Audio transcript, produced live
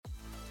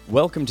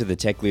Welcome to the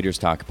Tech Leaders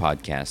Talk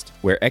podcast,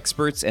 where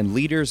experts and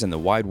leaders in the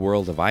wide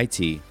world of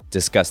IT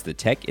discuss the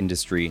tech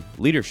industry,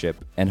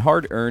 leadership, and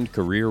hard-earned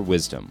career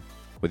wisdom.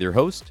 With your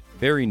host,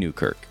 Barry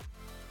Newkirk.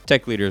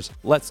 Tech Leaders,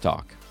 let's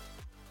talk.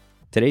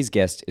 Today's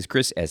guest is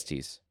Chris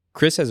Estes.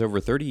 Chris has over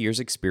 30 years'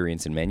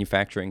 experience in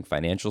manufacturing,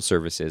 financial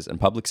services,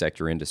 and public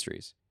sector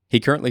industries.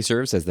 He currently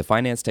serves as the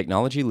finance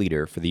technology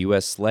leader for the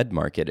U.S. SLED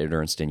market at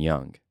Ernst &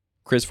 Young.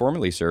 Chris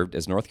formerly served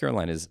as North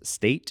Carolina's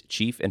State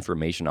Chief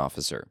Information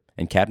Officer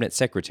and Cabinet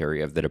Secretary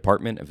of the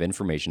Department of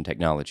Information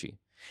Technology.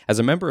 As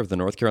a member of the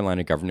North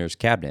Carolina Governor's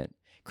Cabinet,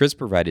 Chris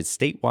provided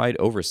statewide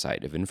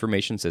oversight of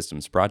information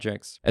systems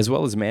projects, as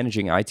well as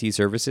managing IT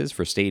services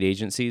for state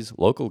agencies,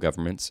 local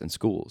governments, and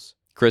schools.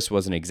 Chris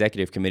was an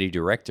executive committee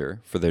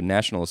director for the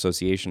National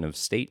Association of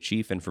State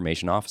Chief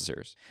Information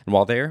Officers, and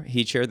while there,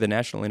 he chaired the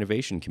National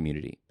Innovation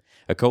Community,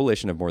 a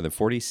coalition of more than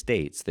 40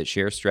 states that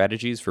share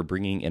strategies for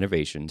bringing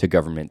innovation to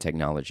government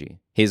technology.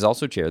 He has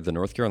also chaired the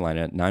North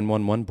Carolina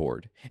 911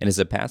 Board and is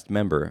a past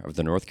member of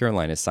the North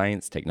Carolina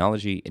Science,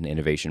 Technology, and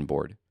Innovation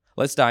Board.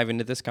 Let's dive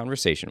into this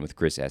conversation with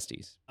Chris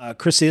Estes.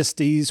 Chris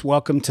Estes,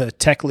 welcome to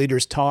Tech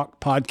Leaders Talk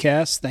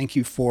podcast. Thank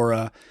you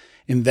for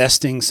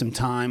investing some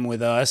time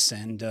with us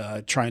and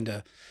trying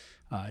to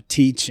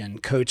teach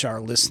and coach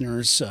our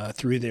listeners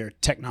through their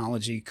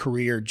technology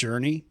career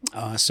journey.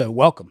 So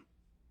welcome.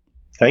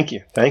 Thank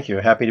you.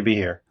 Happy to be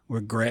here.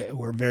 We're great.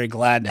 We're very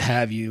glad to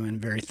have you and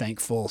very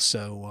thankful.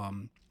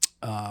 So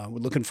we're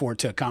looking forward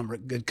to a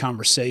good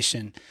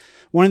conversation.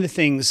 One of the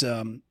things,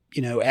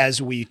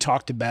 as we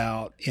talked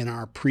about in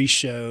our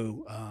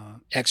pre-show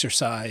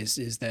exercise,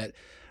 is that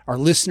our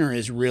listener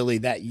is really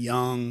that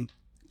young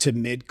to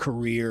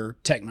mid-career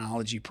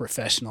technology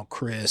professional,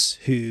 Chris,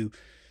 who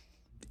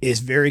is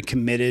very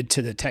committed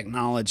to the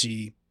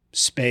technology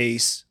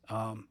space,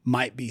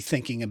 might be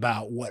thinking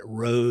about what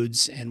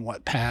roads and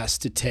what paths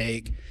to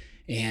take.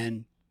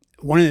 And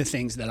one of the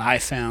things that I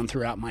found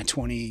throughout my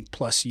 20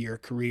 plus year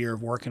career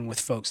of working with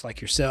folks like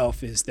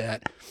yourself is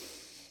that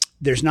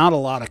there's not a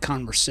lot of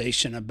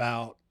conversation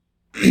about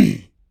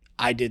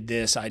I did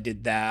this, I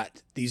did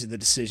that. These are the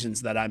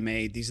decisions that I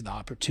made. These are the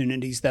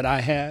opportunities that I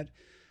had.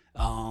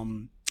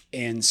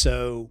 And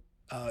so,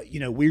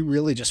 we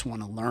really just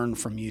want to learn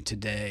from you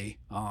today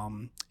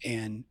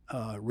and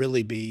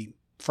really be,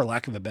 for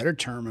lack of a better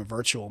term, a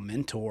virtual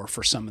mentor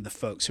for some of the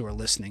folks who are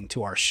listening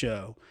to our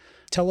show.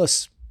 Tell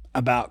us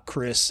about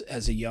Chris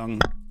as a young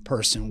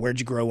person.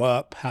 Where'd you grow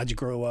up? How'd you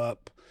grow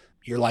up?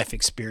 Your life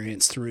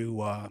experience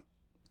through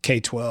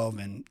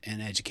K-12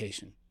 and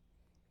education.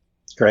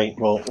 Great.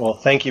 Well,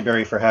 thank you,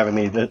 Barry, for having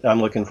me. I'm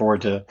looking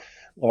forward to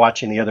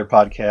watching the other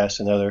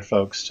podcasts and other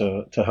folks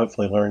to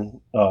hopefully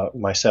learn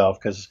myself,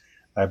 because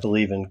I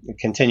believe in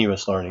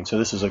continuous learning. So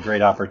this is a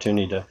great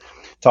opportunity to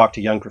talk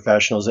to young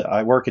professionals.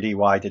 I work at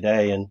EY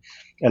today,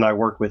 and I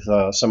work with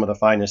some of the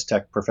finest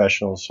tech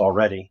professionals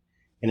already.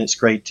 And it's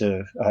great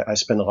I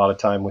spend a lot of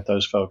time with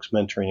those folks,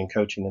 mentoring and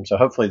coaching them. So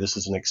hopefully this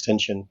is an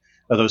extension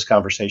of those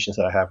conversations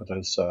that I have with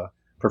those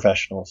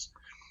professionals.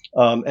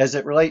 As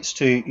it relates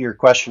to your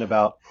question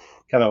about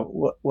kind of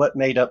what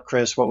made up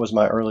Chris, what was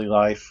my early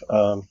life,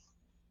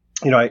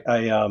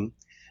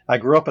 I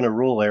grew up in a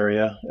rural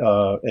area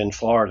in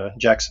Florida,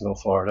 Jacksonville,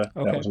 Florida.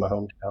 Okay. That was my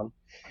hometown.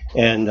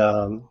 And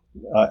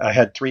I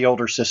had three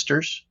older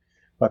sisters.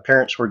 My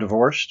parents were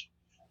divorced,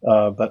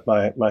 but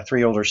my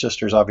three older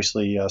sisters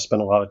obviously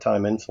spent a lot of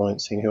time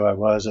influencing who I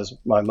was, as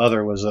my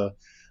mother was a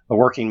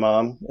working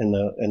mom in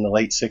the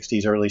late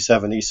 60s, early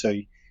 70s. So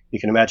you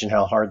can imagine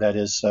how hard that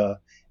is.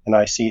 And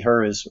I see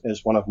her as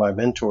one of my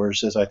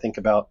mentors as I think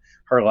about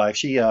her life.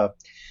 She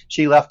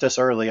left us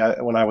early.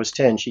 When I was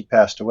 10, she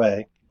passed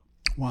away.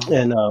 Wow.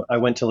 And I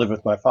went to live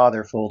with my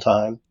father full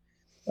time.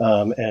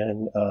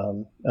 And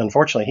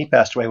unfortunately, he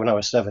passed away when I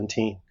was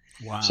 17.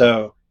 Wow.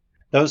 So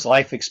those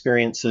life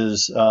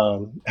experiences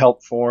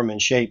helped form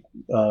and shape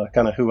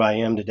kind of who I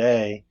am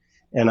today.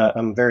 And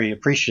I'm very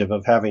appreciative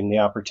of having the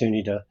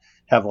opportunity to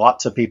have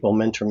lots of people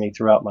mentor me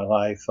throughout my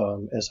life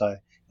as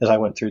I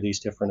went through these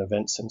different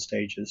events and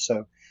stages.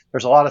 So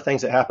there's a lot of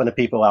things that happen to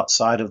people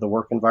outside of the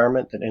work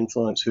environment that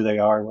influence who they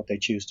are and what they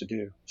choose to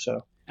do.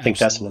 So I think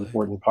that's an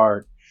important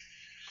part.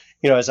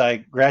 As I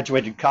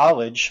graduated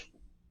college,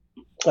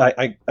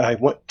 I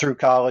went through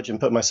college and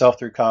put myself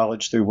through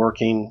college through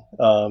working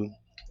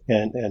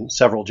and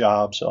several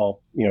jobs,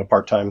 all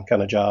part-time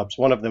kind of jobs.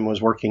 One of them was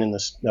working in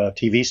this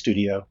TV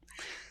studio,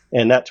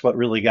 and that's what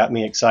really got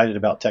me excited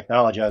about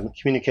technology. I'm a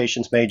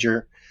communications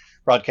major,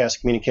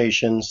 broadcast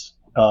communications,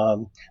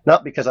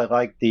 not because I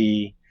like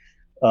the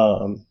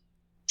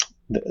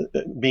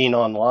being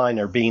online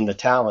or being the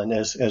talent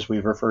as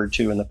we've referred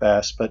to in the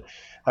past, but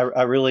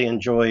I really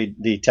enjoyed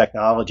the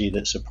technology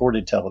that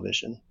supported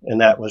television.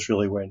 And that was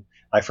really when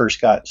I first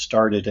got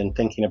started in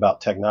thinking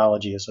about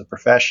technology as a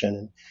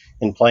profession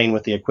and playing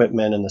with the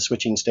equipment and the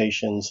switching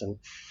stations and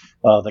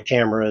the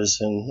cameras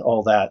and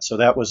all that. So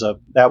that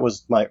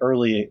was my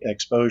early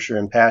exposure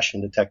and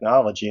passion to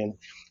technology. And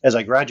as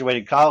I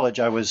graduated college,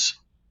 I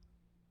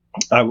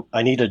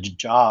needed a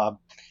job.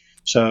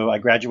 So I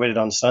graduated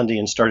on Sunday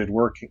and started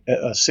work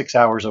 6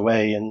 hours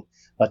away in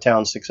a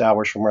town 6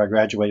 hours from where I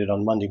graduated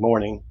on Monday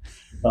morning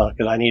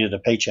because I needed a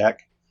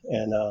paycheck.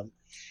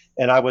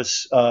 And I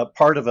was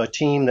part of a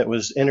team that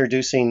was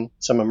introducing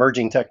some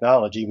emerging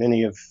technology.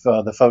 Many of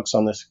the folks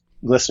on this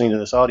listening to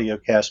this audio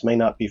cast may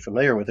not be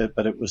familiar with it,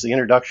 but it was the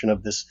introduction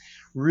of this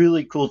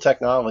really cool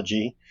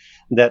technology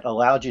that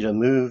allowed you to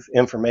move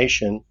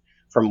information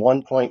from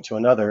one point to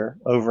another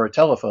over a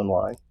telephone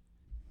line.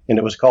 And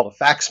it was called a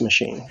fax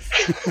machine.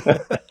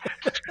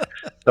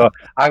 So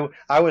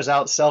I was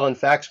out selling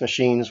fax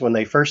machines when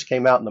they first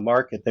came out in the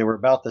market. They were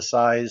about the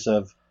size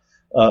of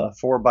a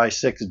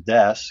 4x6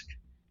 desk,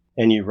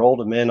 and you rolled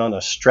them in on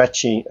a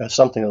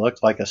something that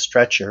looked like a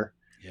stretcher.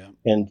 Yeah.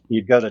 And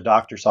you'd go to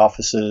doctor's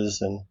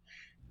offices, and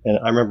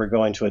I remember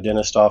going to a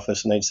dentist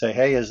office, and they'd say,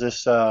 "Hey, is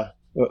this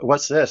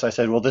what's this?" I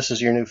said, "Well, this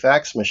is your new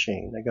fax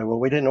machine." They go, "Well,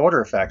 we didn't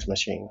order a fax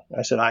machine."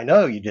 I said, "I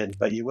know you didn't,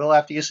 but you will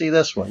after you see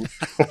this one."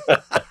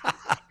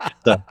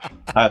 So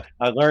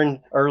I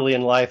learned early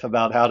in life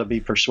about how to be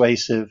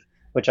persuasive,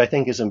 which I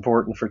think is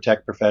important for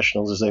tech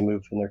professionals as they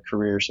move in their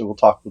career. So we'll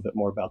talk a little bit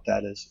more about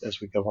that as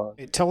we go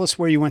on. Tell us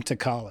where you went to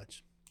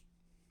college.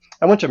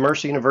 I went to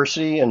Mercy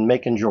University in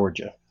Macon,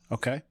 Georgia.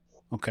 Okay.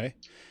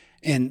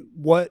 And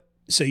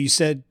so you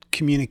said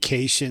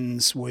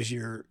communications was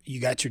you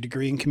got your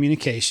degree in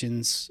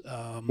communications.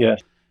 Yes.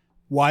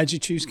 Why did you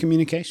choose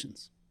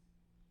communications?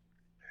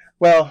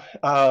 Well,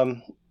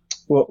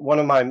 one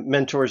of my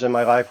mentors in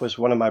my life was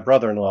one of my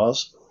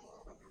brother-in-laws,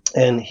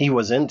 and he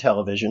was in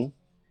television.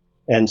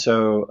 And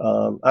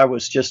so I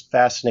was just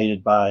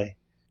fascinated by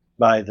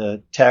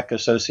the tech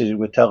associated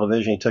with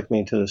television. He took me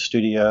into the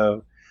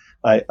studio.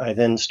 I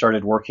then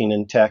started working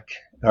in tech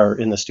or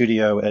in the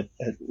studio at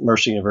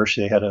Mercy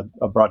University. They had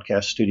a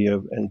broadcast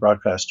studio and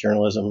broadcast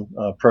journalism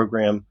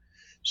program.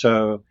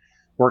 So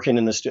working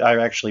in the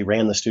I actually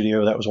ran the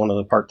studio. That was one of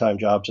the part-time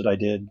jobs that I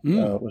did,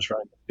 was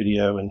running the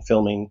studio and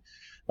filming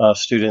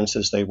students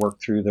as they work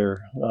through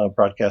their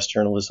broadcast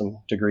journalism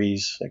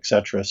degrees, et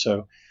cetera.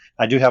 So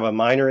I do have a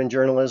minor in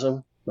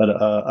journalism,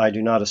 but I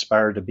do not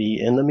aspire to be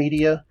in the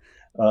media.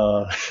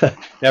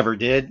 Never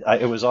did.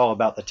 It was all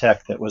about the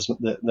tech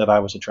that I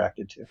was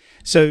attracted to.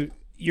 So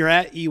you're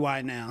at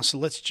EY now. So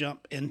let's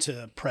jump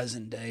into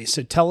present day.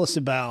 So tell us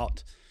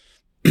about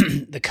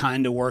the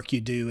kind of work you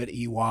do at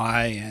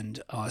EY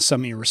and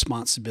some of your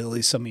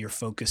responsibilities, some of your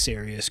focus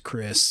areas,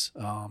 Chris,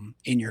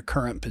 in your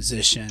current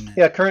position.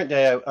 Yeah, current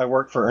day I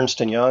work for Ernst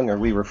 & Young, or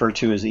we refer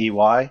to as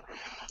EY.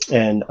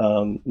 And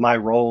my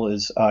role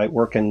is I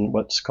work in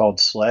what's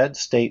called SLED,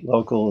 state,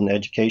 local, and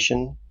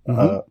education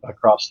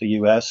across the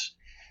U.S.,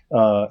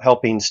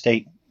 helping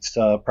states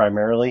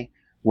primarily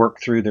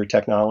work through their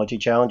technology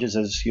challenges.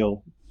 As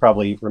you'll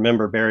probably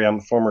remember, Barry, I'm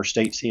a former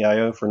state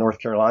CIO for North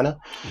Carolina.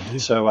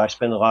 So I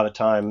spend a lot of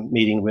time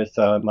meeting with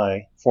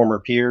my former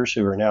peers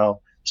who are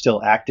now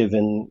still active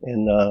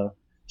in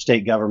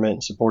state government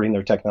and supporting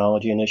their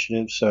technology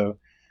initiatives. So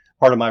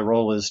part of my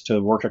role is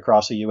to work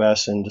across the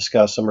U.S. and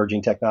discuss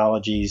emerging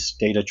technologies,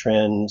 data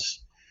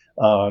trends,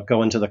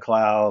 go into the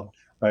cloud,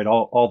 right?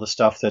 All the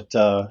stuff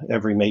that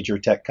every major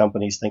tech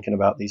company is thinking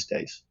about these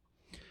days.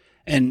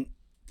 And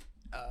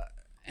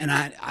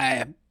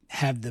I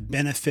have the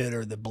benefit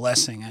or the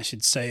blessing, I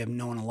should say, of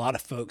knowing a lot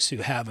of folks who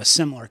have a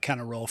similar kind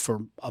of role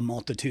for a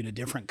multitude of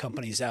different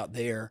companies out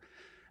there.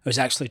 I was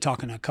actually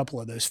talking to a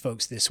couple of those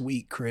folks this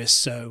week, Chris.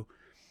 So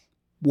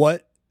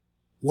what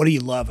do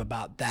you love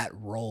about that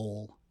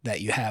role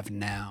that you have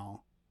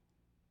now?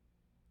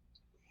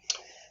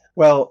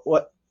 Well,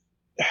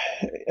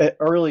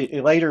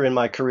 later in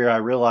my career, I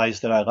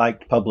realized that I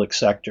liked public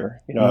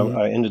sector.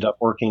 I ended up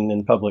working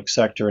in public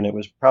sector, and it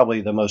was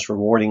probably the most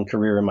rewarding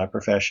career in my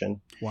profession.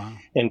 Wow.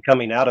 And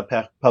coming out of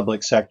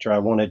public sector, I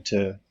wanted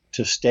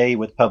to stay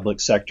with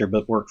public sector,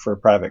 but work for a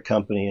private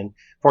company. And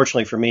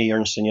fortunately for me,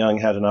 Ernst & Young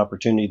had an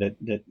opportunity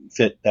that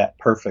fit that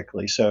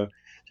perfectly. So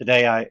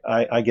today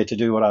I get to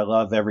do what I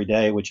love every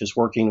day, which is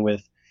working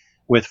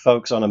with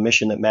folks on a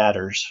mission that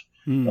matters.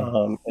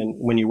 And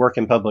when you work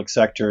in public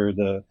sector,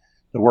 the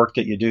work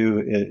that you do,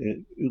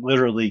 it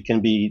literally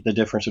can be the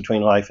difference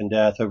between life and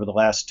death. Over the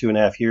last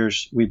 2.5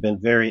 years, we've been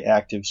very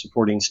active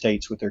supporting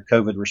states with their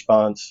COVID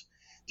response,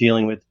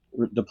 dealing with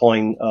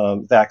deploying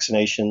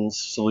vaccinations,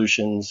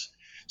 solutions.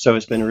 So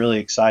it's been really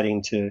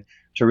exciting to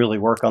really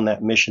work on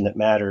that mission that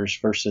matters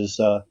versus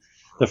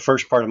the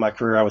first part of my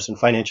career. I was in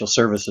financial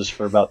services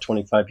for about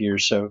 25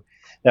 years. So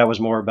that was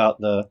more about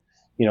the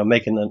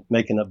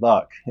making a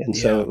buck. And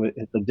so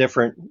it's a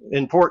different,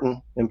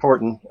 important.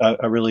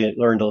 I really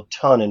learned a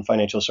ton in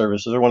financial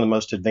services. They're one of the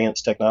most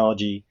advanced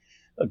technology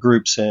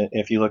groups. And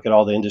if you look at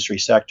all the industry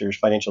sectors,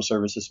 financial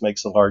services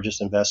makes the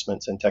largest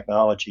investments in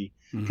technology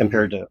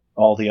compared to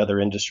all the other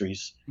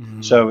industries.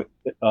 So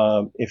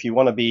if you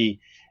want to be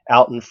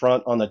out in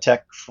front on the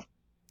tech,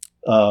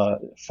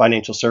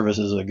 financial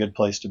services is a good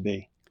place to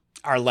be.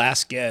 Our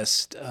last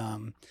guest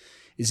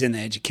is in the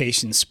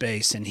education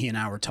space, and he and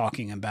I were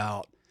talking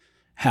about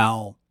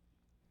how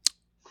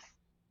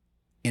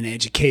in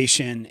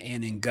education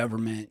and in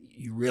government,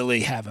 you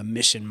really have a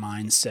mission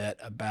mindset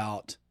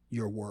about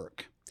your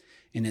work,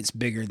 and it's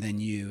bigger than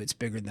you. It's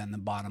bigger than the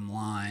bottom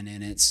line.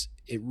 And it's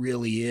it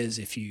really is,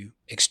 if you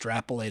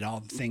extrapolate all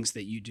the things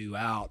that you do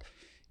out,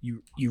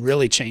 you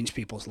really change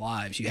people's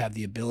lives. You have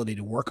the ability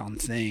to work on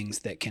things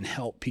that can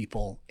help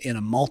people in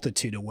a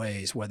multitude of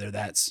ways, whether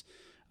that's,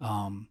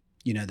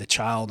 the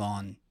child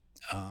on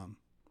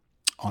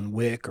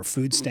WIC or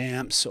food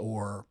stamps,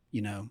 or,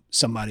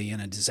 somebody in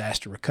a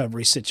disaster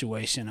recovery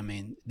situation. I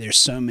mean, there's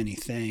so many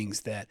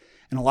things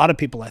and a lot of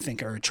people I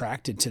think are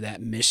attracted to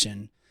that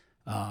mission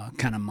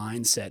kind of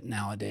mindset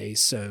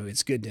nowadays. So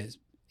it's good to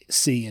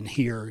see and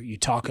hear you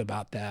talk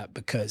about that,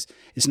 because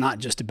it's not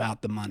just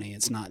about the money.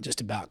 It's not just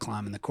about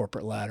climbing the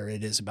corporate ladder.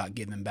 It is about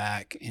giving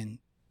back, and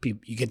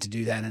you get to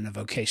do that in a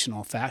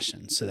vocational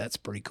fashion. So that's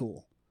pretty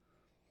cool.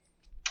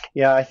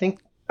 Yeah, I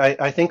think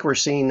we're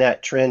seeing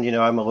that trend.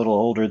 I'm a little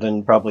older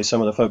than probably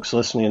some of the folks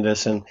listening to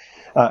this, and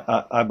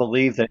I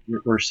believe that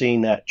we're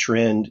seeing that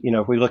trend.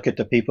 If we look at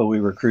the people we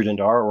recruit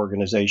into our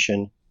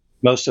organization,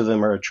 most of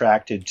them are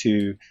attracted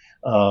to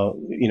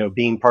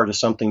being part of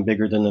something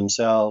bigger than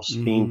themselves,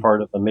 mm-hmm. being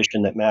part of a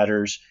mission that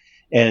matters.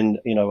 And,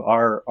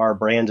 our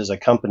brand as a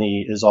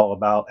company is all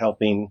about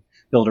helping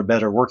build a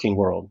better working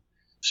world.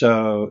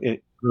 So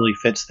it really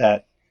fits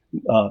that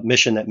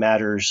mission that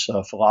matters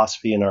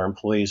philosophy, and our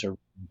employees are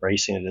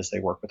embracing it as they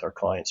work with our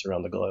clients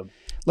around the globe.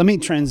 Let me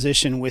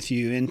transition with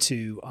you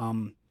into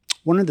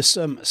one of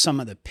some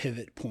of the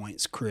pivot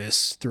points,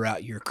 Chris,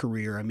 throughout your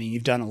career. I mean,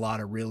 you've done a lot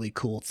of really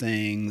cool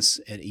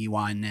things at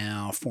EY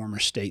now, former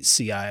state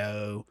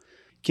CIO.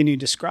 Can you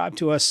describe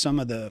to us some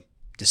of the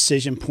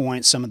decision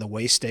points, some of the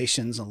way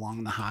stations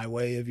along the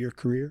highway of your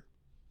career?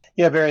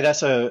 Yeah, Barry,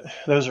 those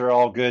are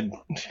all good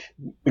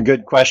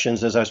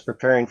questions. As I was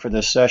preparing for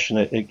this session,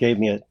 it gave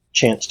me a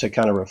chance to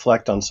kind of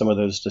reflect on some of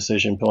those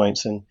decision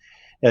points. And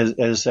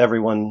as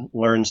everyone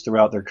learns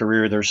throughout their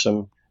career, there's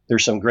some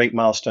great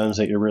milestones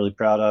that you're really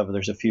proud of.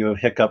 There's a few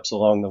hiccups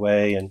along the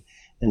way,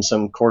 and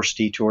some course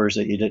detours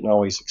that you didn't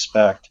always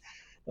expect.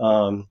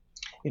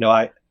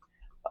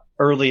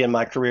 Early in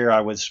my career,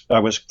 I was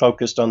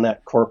focused on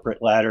that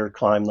corporate ladder,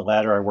 climb the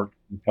ladder. I worked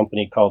in a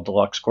company called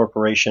Deluxe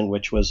Corporation,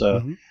 which was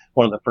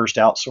one of the first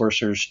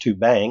outsourcers to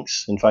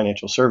banks and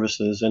financial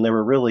services, and they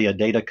were really a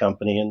data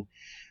company. And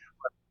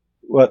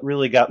what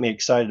really got me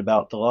excited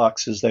about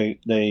Deluxe is they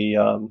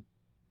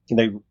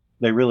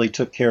really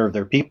took care of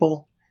their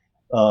people,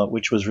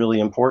 which was really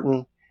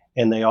important,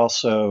 and they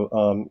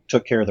also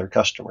took care of their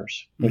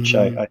customers, which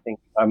I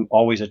think I'm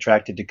always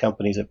attracted to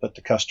companies that put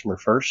the customer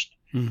first.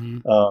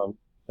 Mm-hmm.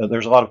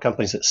 There's a lot of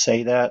companies that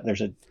say that.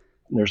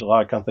 There's a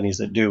lot of companies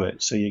that do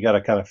it. So you got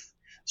to kind of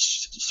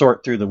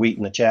sort through the wheat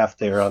and the chaff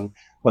there on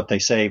what they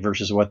say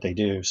versus what they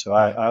do. So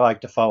I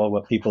like to follow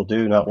what people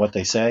do, not what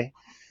they say,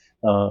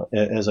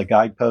 as a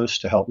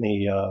guidepost to help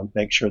me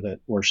make sure that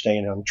we're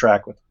staying on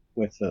track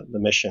with the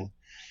mission.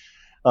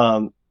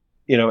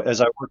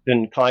 As I worked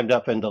and climbed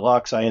up in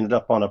Deluxe, I ended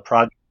up on a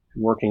project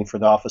working for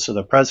the Office of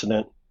the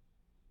President,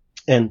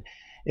 and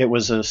it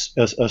was a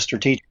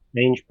strategic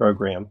change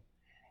program.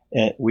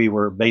 And we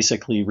were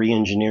basically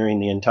re-engineering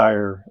the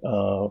entire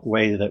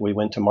way that we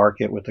went to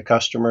market with the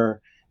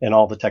customer and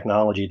all the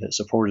technology that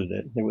supported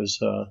it. It was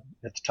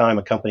at the time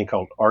a company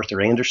called Arthur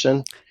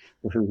Andersen,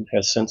 who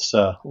has since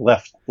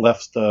left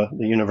the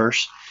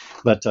universe.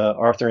 But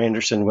Arthur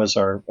Andersen was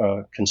our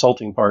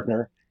consulting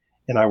partner,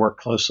 and I worked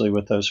closely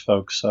with those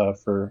folks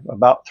for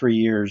about 3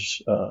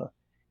 years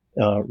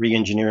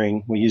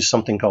re-engineering. We used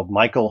something called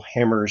Michael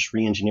Hammer's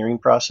re-engineering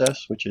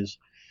process, which is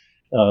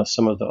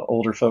some of the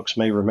older folks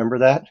may remember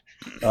that.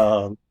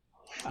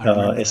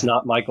 It's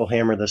not Michael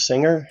Hammer, the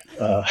singer.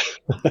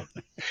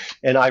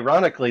 And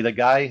ironically, the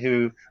guy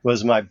who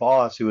was my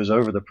boss, who was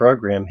over the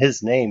program,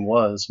 his name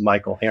was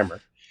Michael Hammer.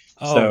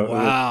 Oh, so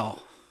wow.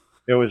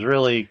 It was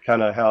really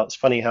kind of it's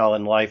funny how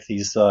in life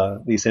these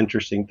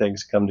interesting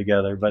things come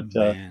together. But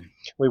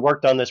we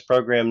worked on this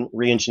program,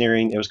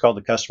 re-engineering. It was called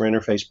the Customer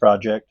Interface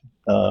Project.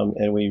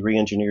 And we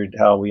re-engineered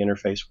how we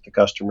interface with the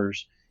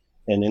customers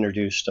and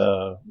introduced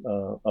a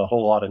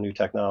whole lot of new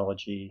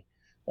technology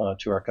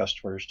to our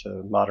customers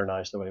to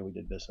modernize the way we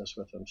did business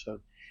with them. So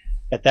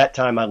at that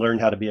time, I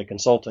learned how to be a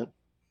consultant,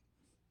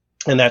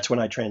 and that's when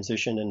I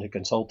transitioned into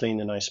consulting.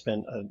 And I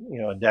spent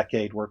a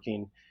decade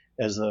working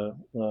as the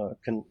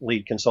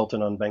lead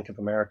consultant on Bank of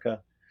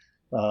America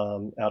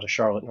out of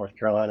Charlotte, North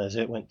Carolina, as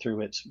it went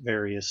through its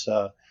various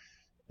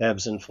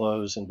ebbs and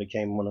flows and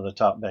became one of the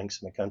top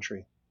banks in the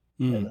country.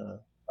 And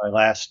my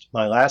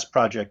last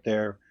project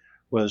there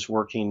was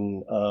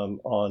working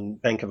on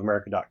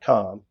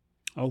bankofamerica.com.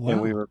 Oh, wow.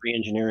 And we were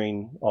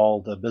re-engineering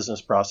all the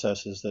business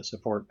processes that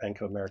support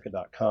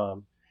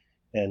bankofamerica.com,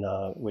 and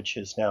which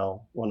is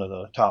now one of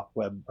the top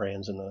web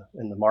brands in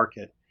the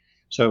market.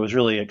 So it was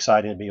really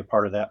exciting to be a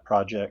part of that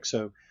project.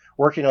 So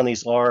working on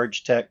these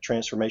large tech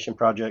transformation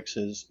projects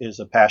is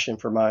a passion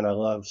for mine. I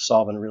love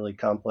solving really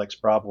complex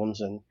problems,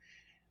 and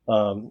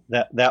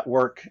that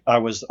work. I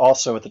was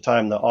also at the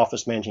time the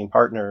office managing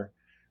partner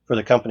for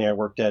the company I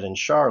worked at in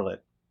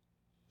Charlotte.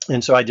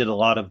 And so I did a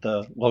lot of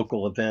the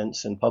local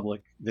events and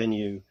public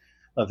venue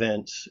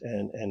events,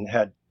 and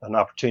had an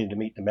opportunity to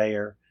meet the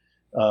mayor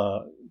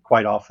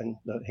quite often.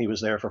 He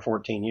was there for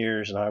 14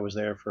 years, and I was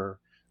there for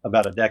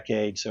about a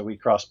decade, so we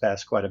crossed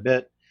paths quite a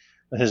bit.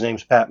 His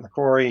name's Pat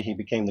McCrory. He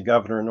became the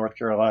governor of North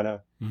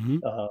Carolina.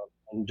 Mm-hmm.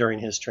 And during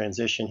his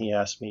transition, he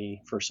asked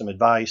me for some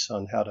advice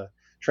on how to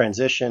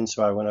transition.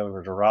 So I went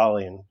over to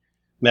Raleigh and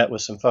met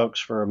with some folks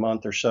for a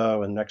month or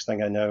so. And next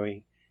thing I know,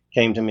 he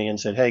came to me and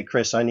said, "Hey,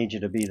 Chris, I need you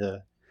to be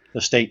the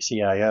state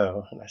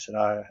CIO." And I said,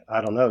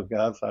 I don't know,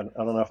 Gov. I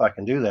don't know if I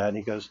can do that. And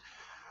he goes,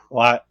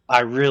 "Well,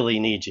 I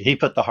really need you." He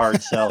put the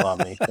hard sell on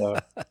me. So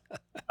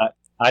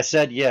I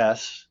said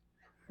yes.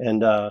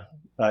 And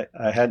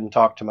I hadn't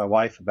talked to my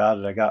wife about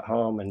it. I got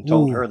home and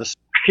told her the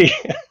story.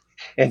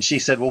 And she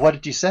said, "Well, what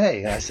did you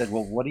say?" And I said,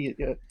 "Well,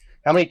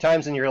 how many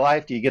times in your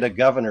life do you get a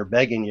governor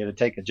begging you to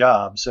take a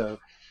job?" So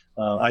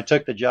I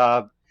took the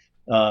job,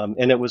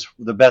 and it was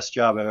the best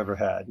job I've ever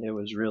had. It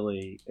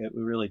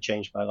really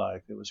changed my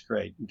life. It was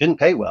great. It didn't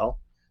pay well,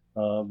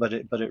 but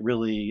it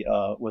really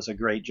was a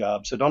great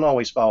job. So don't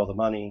always follow the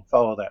money,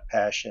 follow that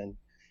passion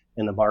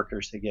and the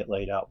markers that get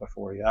laid out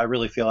before you. I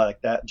really feel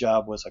like that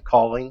job was a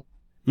calling.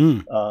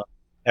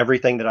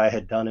 Everything that I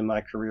had done in my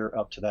career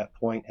up to that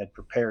point had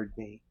prepared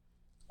me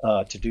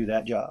to do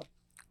that job.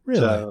 Really?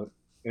 So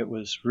it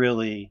was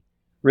really,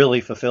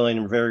 really fulfilling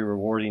and very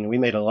rewarding. We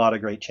made a lot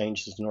of great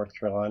changes in North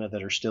Carolina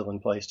that are still in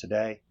place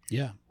today.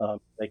 Yeah.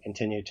 They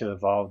continue to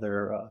evolve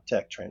their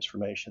tech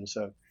transformation.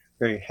 So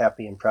very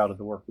happy and proud of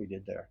the work we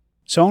did there.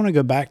 So I want to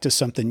go back to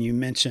something you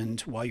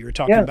mentioned while you were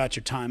talking about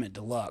your time at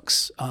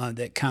Deluxe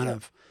that kind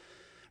of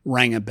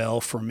rang a bell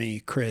for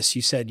me, Chris.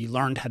 You said you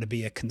learned how to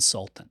be a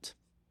consultant.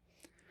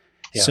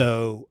 Yeah.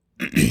 So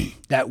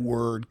that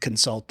word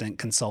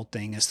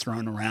consulting is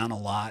thrown around a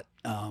lot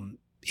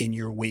in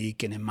your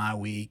week and in my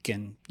week,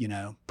 and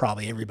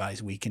probably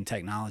everybody's week in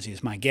technology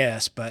is my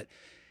guess. But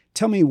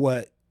tell me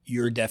what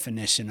your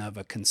definition of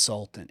a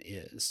consultant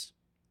is.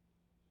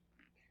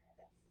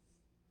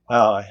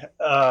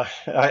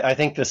 I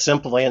think the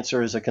simple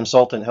answer is a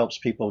consultant helps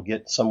people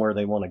get somewhere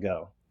they want to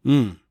go.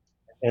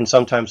 And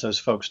sometimes those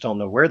folks don't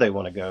know where they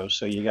want to go.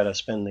 So you got to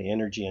spend the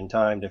energy and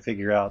time to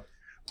figure out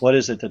what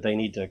is it that they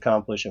need to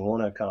accomplish and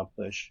want to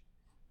accomplish.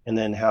 And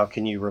then how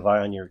can you rely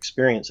on your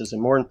experiences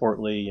and more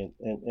importantly,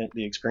 and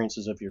the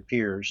experiences of your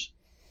peers.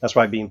 That's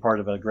why being part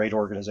of a great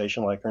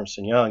organization like Ernst &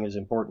 Young is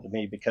important to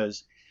me,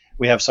 because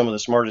we have some of the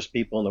smartest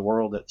people in the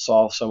world that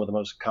solve some of the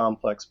most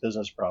complex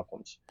business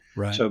problems.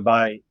 Right. So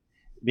by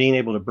being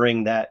able to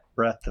bring that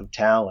breadth of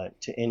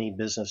talent to any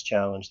business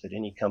challenge that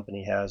any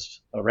company has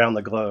around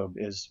the globe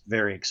is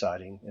very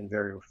exciting and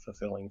very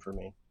fulfilling for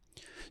me.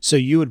 So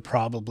you would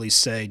probably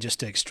say, just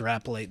to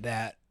extrapolate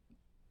that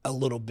a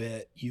little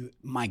bit,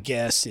 my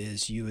guess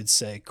is you would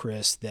say,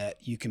 Chris, that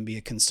you can be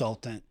a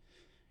consultant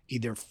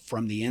either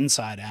from the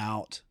inside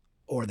out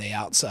or the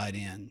outside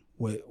in.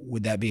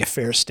 Would that be a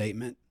fair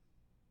statement?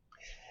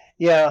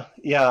 Yeah,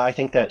 I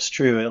think that's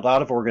true. A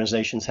lot of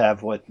organizations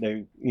have what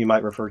you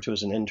might refer to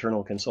as an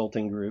internal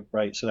consulting group,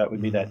 right? So that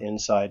would be that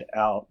inside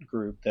out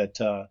group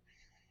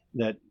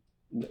that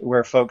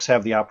where folks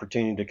have the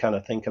opportunity to kind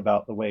of think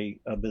about the way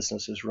a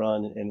business is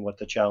run and what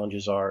the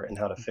challenges are and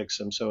how to fix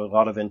them. So a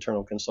lot of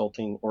internal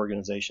consulting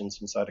organizations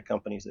inside of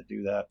companies that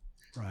do that,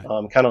 right.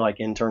 Kind of like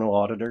internal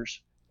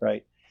auditors,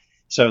 right?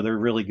 So they're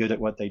really good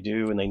at what they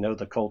do and they know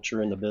the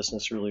culture and the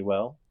business really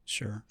well.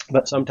 Sure.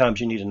 But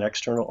sometimes you need an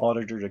external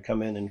auditor to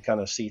come in and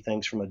kind of see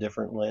things from a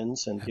different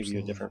lens and give you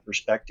a different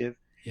perspective.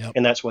 Yep.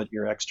 And that's what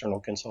your external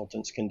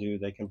consultants can do.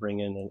 They can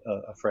bring in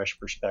a fresh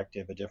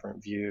perspective, a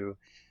different view,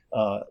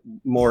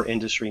 more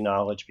industry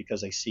knowledge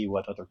because they see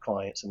what other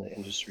clients in the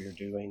industry are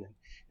doing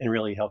and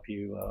really help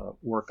you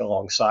work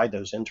alongside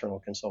those internal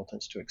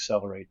consultants to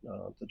accelerate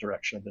the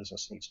direction a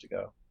business needs to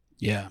go.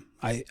 Yeah,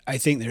 I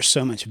think there's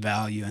so much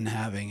value in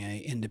having an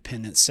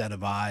independent set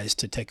of eyes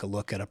to take a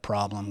look at a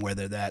problem,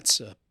 whether that's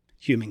a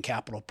human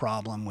capital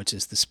problem, which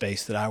is the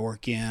space that I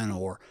work in,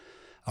 or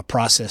a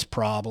process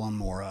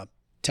problem, or a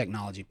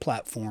technology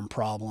platform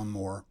problem,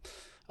 or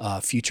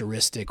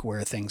futuristic, where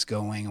are things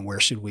going and where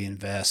should we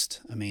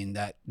invest. I mean,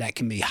 that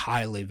can be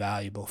highly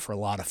valuable for a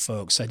lot of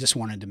folks. I just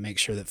wanted to make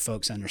sure that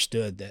folks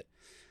understood that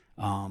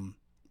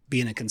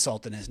being a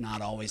consultant is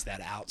not always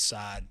that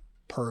outside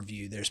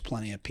purview. There's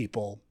plenty of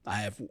people.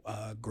 I have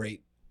a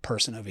great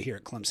person over here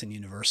at Clemson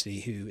University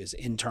who is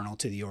internal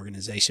to the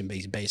organization, but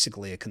he's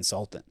basically a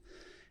consultant.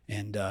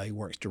 And he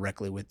works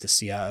directly with the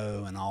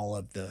CIO and all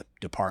of the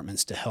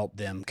departments to help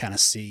them kind of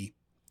see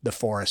the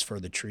forest for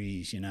the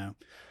trees,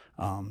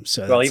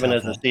 So well, even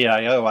helpful. As a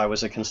CIO, I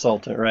was a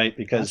consultant, right?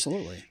 Because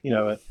absolutely,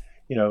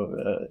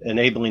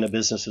 enabling a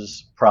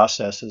business's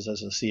processes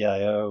as a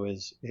CIO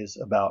is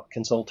about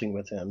consulting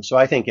with him. So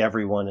I think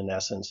everyone, in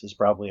essence, is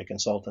probably a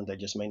consultant. They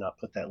just may not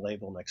put that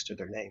label next to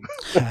their name.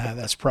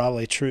 That's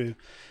probably true.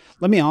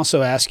 Let me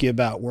also ask you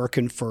about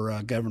working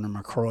for Governor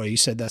McCrory. You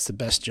said that's the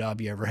best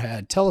job you ever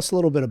had. Tell us a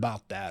little bit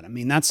about that. I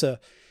mean, that's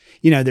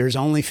there's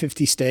only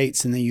 50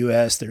 states in the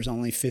U.S. There's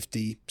only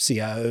 50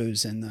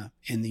 CIOs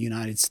in the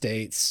United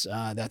States.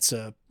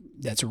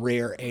 That's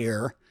rare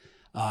air,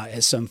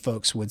 as some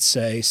folks would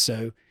say.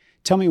 So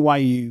tell me why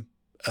you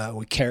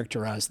would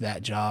characterize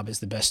that job as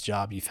the best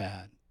job you've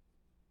had.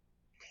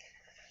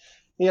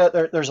 Yeah,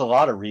 there's a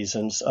lot of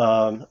reasons.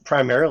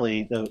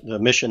 Primarily, the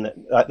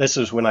mission that this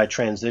is when I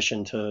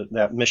transitioned to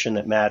that mission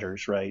that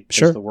matters, right? Because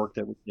Sure. the work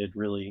that we did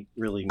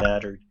really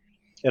mattered.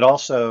 It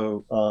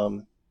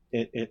also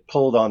it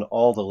pulled on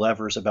all the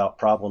levers about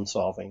problem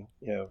solving.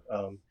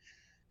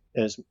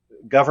 As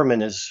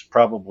government is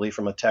probably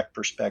from a tech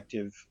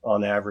perspective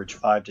on average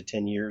 5 to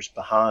 10 years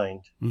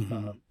behind,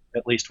 Mm-hmm.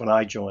 at least when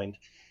I joined,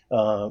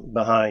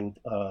 behind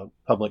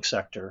public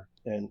sector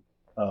and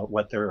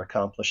what they're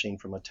accomplishing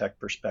from a tech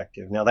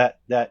perspective. Now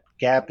that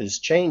gap is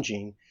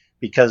changing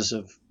because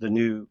of the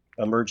new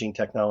emerging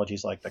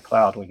technologies like the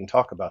cloud. We can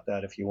talk about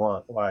that if you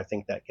want, why I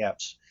think that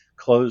gap's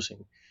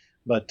closing.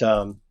 But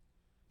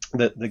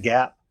the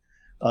gap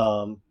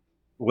um,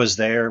 was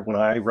there when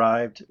I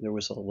arrived. There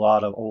was a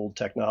lot of old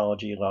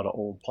technology, a lot of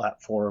old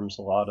platforms,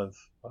 a lot of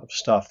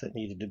stuff that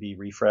needed to be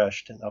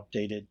refreshed and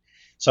updated.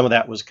 Some of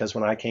that was because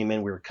when I came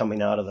in, we were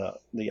coming out of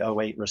the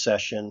 '08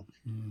 recession,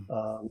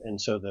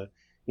 and so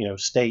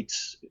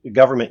states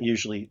government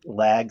usually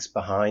lags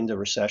behind a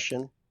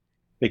recession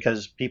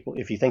because people,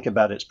 if you think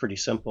about it, it's pretty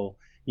simple.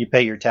 You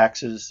pay your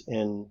taxes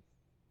in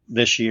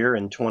this year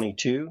in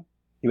 22,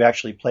 you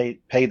actually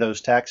pay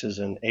those taxes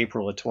in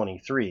April of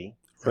 23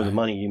 for the Right.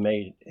 money you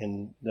made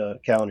in the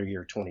calendar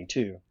year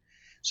 22.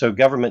 So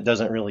government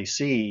doesn't really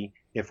see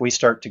if we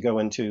start to go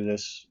into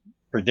this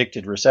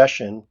predicted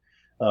recession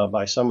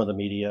by some of the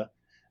media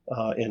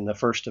in the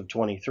first of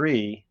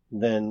 23,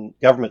 then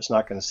government's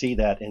not going to see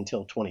that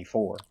until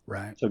 24.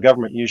 Right. So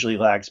government usually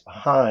lags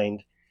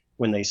behind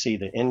when they see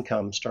the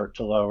income start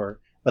to lower,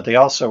 but they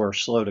also are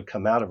slow to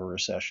come out of a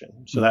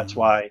recession. So that's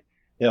why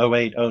the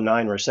 '08,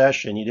 '09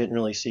 recession, you didn't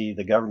really see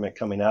the government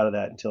coming out of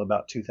that until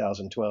about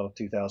 2012,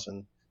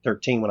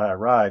 2013 when I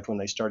arrived, when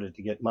they started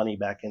to get money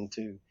back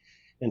into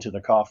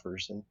the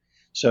coffers. And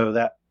so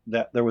that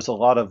there was a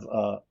lot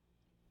of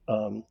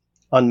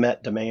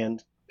unmet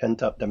demand,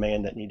 pent up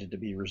demand that needed to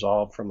be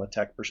resolved from a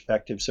tech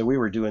perspective. So we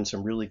were doing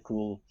some really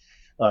cool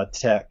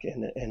tech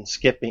and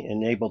skipping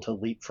and able to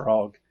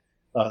leapfrog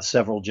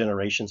several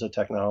generations of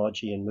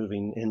technology and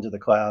moving into the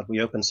cloud. We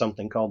opened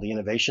something called the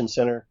Innovation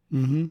Center,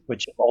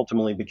 which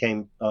ultimately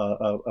became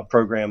a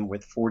program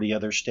with 40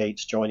 other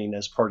states joining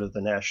as part of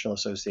the National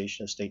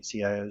Association of State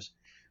CIOs,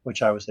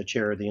 which I was the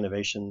chair of the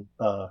innovation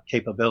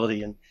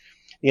capability. And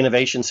the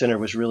Innovation Center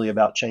was really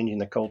about changing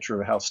the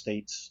culture of how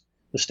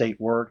the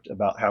state worked,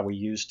 about how we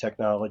use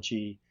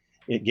technology.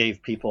 It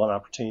gave people an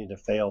opportunity to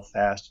fail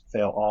fast,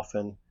 fail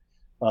often.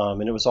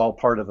 And it was all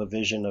part of a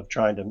vision of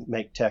trying to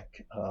make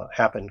tech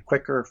happen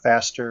quicker,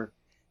 faster,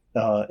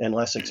 and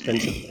less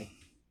expensively.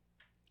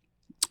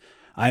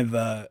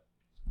 I've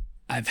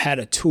had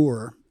a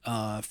tour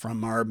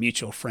from our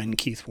mutual friend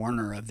Keith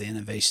Werner of the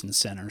Innovation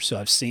Center, so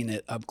I've seen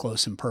it up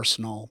close and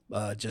personal,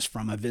 just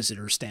from a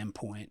visitor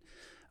standpoint.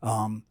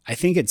 I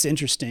think it's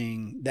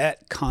interesting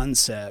that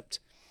concept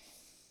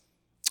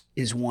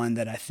is one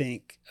that I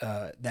think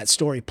that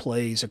story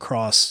plays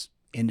across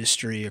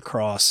industry,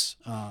 across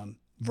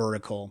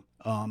vertical.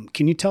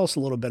 Can you tell us a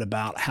little bit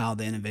about how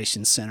the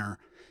Innovation Center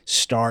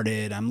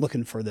started? I'm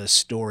looking for the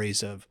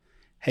stories of,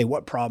 hey,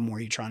 what problem were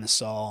you trying to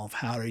solve?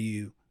 How do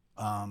you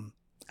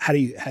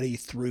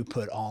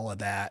throughput all of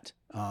that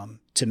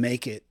to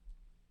make it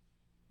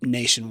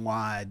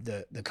nationwide,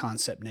 the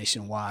concept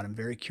nationwide? I'm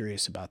very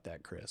curious about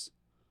that, Chris.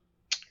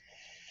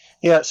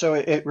 Yeah, so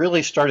it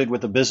really started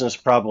with a business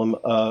problem.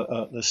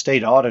 The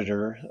state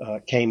auditor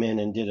came in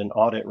and did an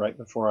audit right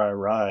before I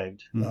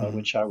arrived,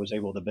 which I was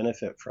able to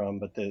benefit from.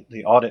 But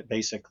the audit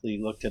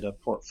basically looked at a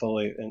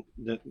portfolio, and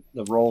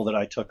the role that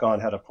I took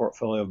on had a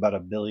portfolio of about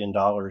 $1 billion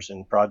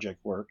in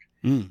project work.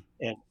 And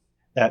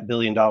that $1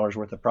 billion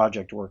worth of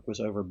project work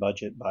was over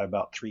budget by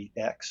about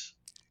 3x.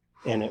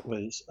 And it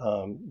was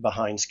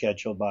behind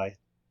schedule by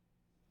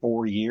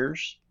 4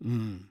 years.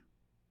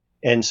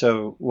 And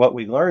so what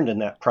we learned in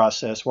that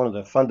process, one of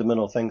the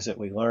fundamental things that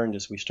we learned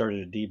is we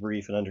started to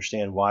debrief and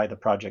understand why the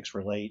projects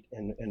were late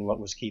and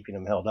what was keeping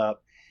them held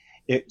up.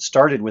 It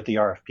started with the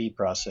RFP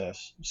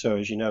process. So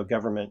as you know,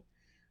 government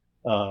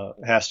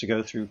has to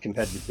go through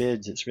competitive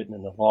bids. It's written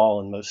in the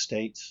law in most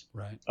states.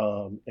 Right.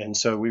 And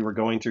so we were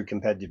going through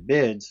competitive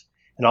bids,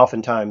 and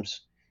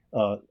oftentimes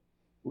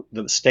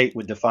the state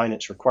would define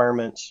its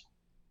requirements.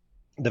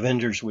 The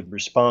vendors would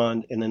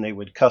respond, and then they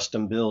would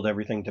custom build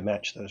everything to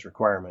match those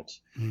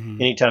requirements.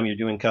 Anytime you're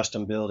doing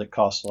custom build, it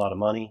costs a lot of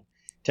money,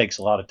 takes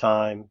a lot of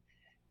time,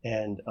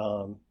 and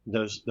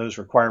those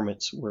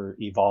requirements were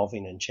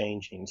evolving and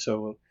changing.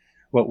 So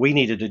what we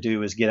needed to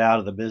do is get out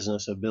of the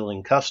business of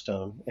building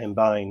custom and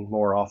buying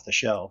more off the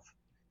shelf.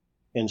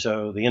 And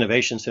so the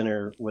Innovation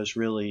Center was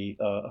really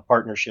a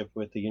partnership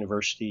with the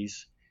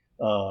universities,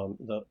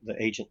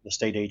 the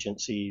state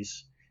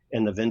agencies,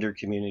 and the vendor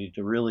community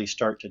to really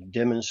start to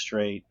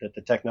demonstrate that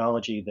the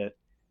technology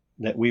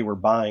that we were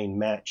buying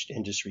matched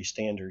industry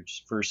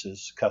standards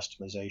versus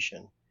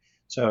customization.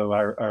 So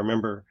I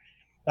remember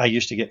I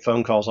used to get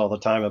phone calls all the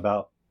time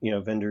about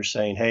vendors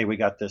saying, "Hey, we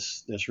got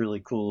this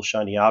really cool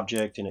shiny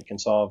object and it can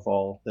solve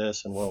all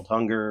this and world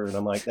hunger." And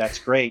I'm like, "That's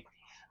great.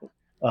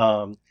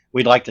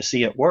 We'd like to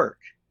see it work."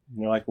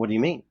 And they're like, "What do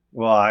you mean?"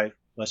 Well,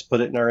 Let's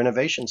put it in our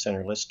innovation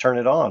center. Let's turn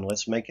it on.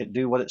 Let's make it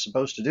do what it's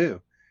supposed to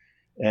do.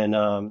 And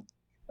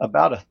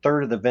about a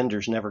third of the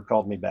vendors never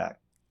called me back.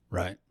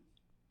 Right.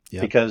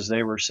 Yep. Because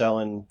they were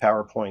selling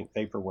PowerPoint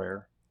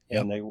vaporware.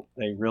 Yep. And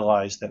they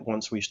realized that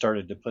once we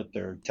started to put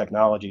their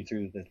technology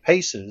through the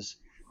paces,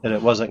 that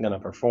it wasn't going to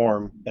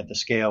perform at the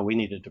scale we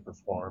needed to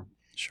perform.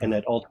 Sure. And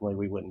that ultimately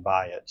we wouldn't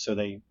buy it. So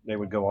they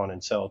would go on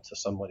and sell to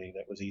somebody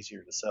that was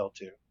easier to sell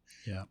to.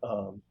 Yeah.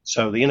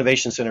 So the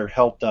Innovation Center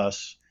helped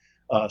us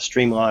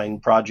streamline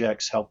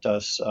projects, helped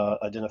us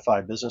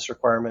identify business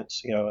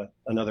requirements.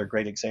 Another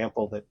great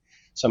example that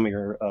some of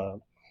your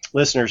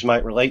listeners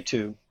might relate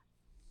to.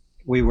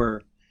 We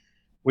were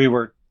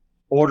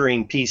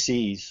ordering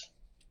PCs,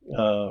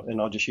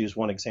 and I'll just use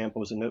one example,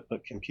 was the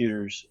notebook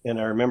computers. And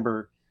I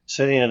remember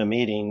sitting in a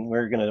meeting, we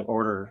were going to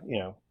order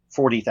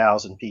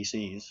 40,000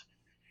 PCs,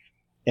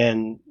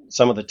 and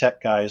some of the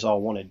tech guys all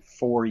wanted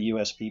 4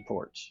 USB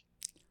ports.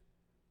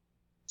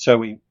 So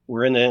we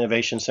were in the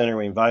Innovation Center.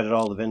 We invited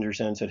all the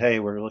vendors in and said, hey,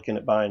 we're looking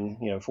at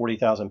buying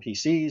 40,000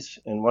 PCs.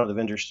 And one of the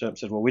vendors stood up and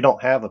said, well, we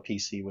don't have a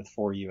PC with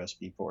 4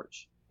 USB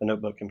ports, a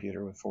notebook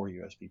computer with 4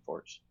 USB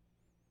ports.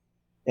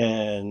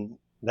 And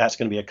that's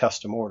going to be a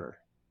custom order.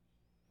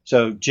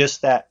 So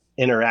just that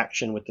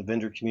interaction with the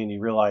vendor community,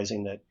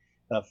 realizing that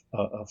a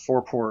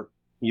 4-port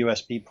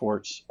USB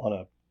ports on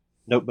a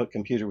notebook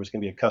computer was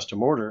going to be a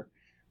custom order,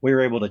 we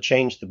were able to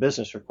change the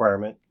business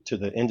requirement to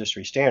the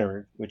industry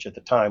standard, which at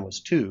the time was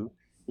 2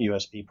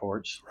 USB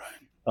ports.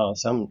 Right.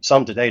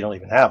 Some today don't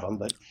even have them,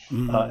 but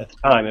at the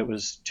time it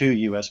was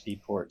 2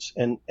 USB ports,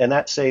 and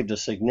that saved a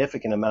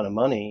significant amount of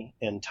money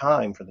and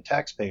time for the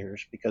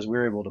taxpayers, because we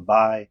were able to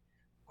buy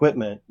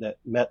equipment that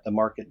met the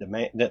market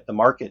demand, that the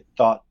market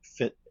thought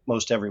fit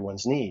most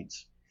everyone's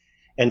needs.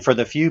 And for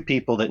the few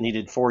people that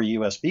needed 4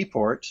 USB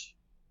ports,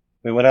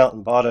 we went out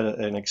and bought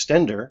an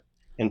extender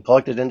and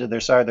plugged it into their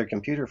side of their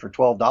computer for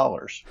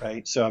 $12,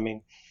 right? So, I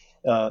mean,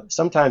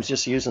 sometimes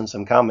just using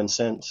some common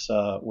sense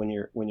when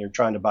you're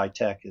trying to buy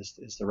tech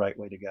is the right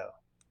way to go.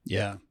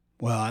 Yeah.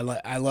 Well,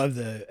 I love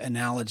the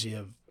analogy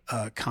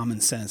of common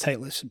sense. Hey,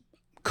 let's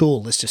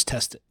just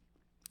test it,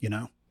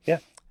 Yeah.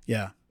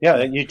 Yeah.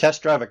 Yeah. You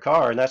test drive a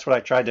car. And that's what I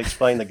tried to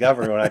explain to the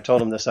governor when I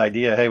told him this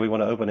idea. Hey, we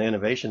want to open an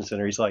innovation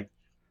center. He's like,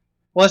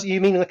 well,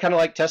 you mean kind of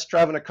like test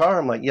driving a car?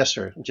 I'm like, yes,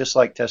 sir. Just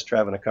like test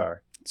driving a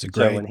car. So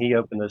when he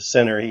opened the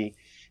center, he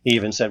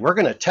even said, we're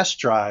going to test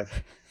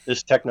drive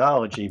this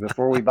technology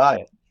before we buy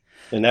it.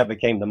 And that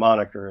became the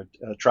moniker,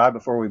 try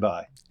before we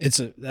buy.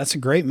 That's a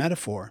great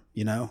metaphor.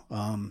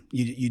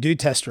 You do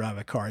test drive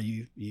a car.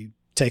 You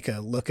take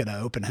a look at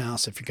an open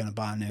house. If you're going to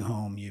buy a new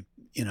home, you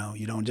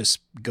don't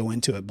just go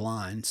into it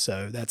blind.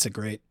 So that's a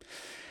great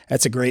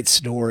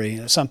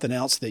story. Something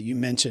else that you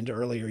mentioned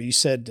earlier, you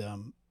said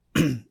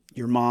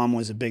your mom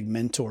was a big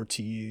mentor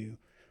to you.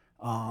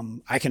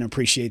 I can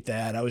appreciate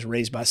that. I was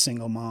raised by a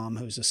single mom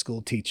who's a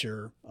school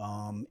teacher.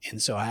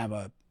 And so I have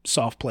a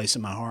soft place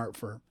in my heart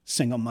for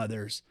single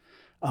mothers.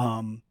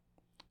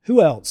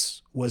 Who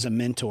else was a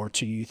mentor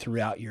to you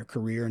throughout your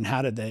career, and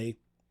how did they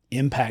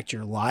impact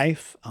your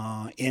life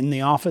in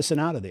the office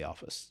and out of the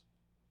office?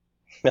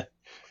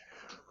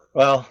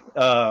 Well,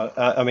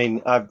 I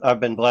mean, I've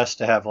been blessed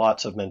to have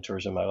lots of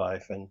mentors in my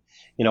life. And,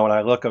 when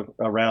I look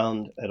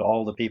around at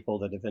all the people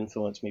that have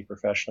influenced me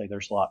professionally,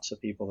 there's lots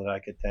of people that I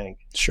could thank.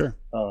 Sure.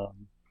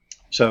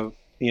 So,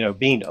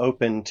 being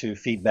open to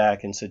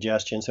feedback and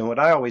suggestions. And what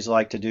I always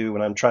like to do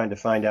when I'm trying to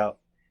find out,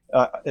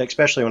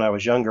 especially when I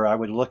was younger, I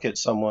would look at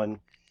someone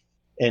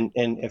and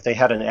if they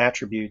had an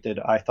attribute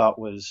that I thought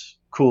was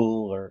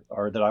cool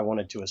or that I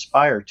wanted to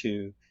aspire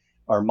to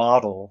or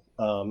model,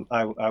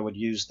 I would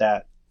use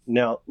that.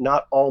 Now,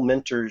 not all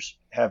mentors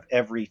have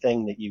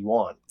everything that you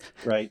want,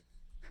 right?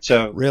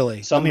 So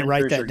really, some let me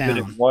write mentors that are down.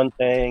 good at one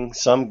thing,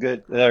 some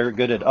they're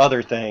good at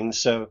other things.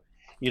 So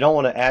you don't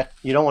want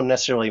to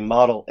necessarily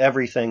model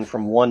everything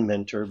from one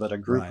mentor, but a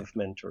group of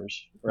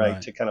mentors,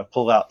 right? To kind of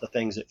pull out the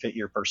things that fit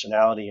your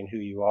personality and who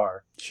you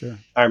are. Sure.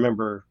 I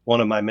remember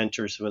one of my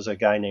mentors was a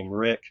guy named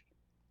Rick,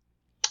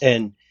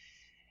 and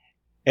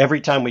every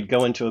time we'd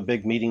go into a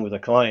big meeting with a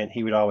client,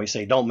 he would always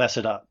say, "Don't mess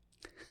it up."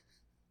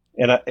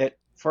 And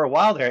for a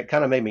while there, it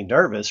kind of made me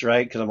nervous,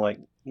 right? Because I'm like,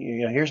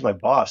 here's my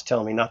boss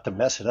telling me not to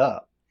mess it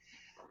up.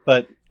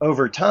 But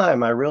over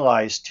time, I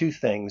realized 2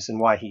 things and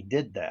why he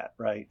did that,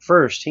 right?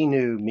 First, he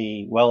knew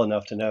me well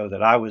enough to know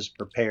that I was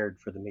prepared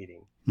for the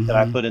meeting, that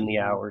I put in the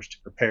hours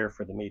to prepare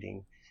for the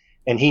meeting.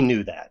 And he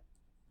knew that.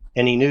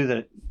 And he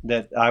knew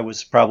that I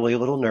was probably a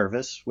little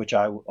nervous, which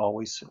I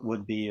always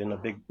would be in a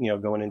big,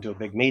 going into a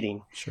big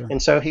meeting. Sure.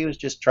 And so he was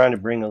just trying to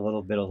bring a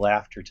little bit of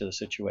laughter to the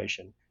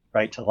situation,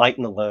 right? To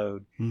lighten the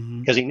load,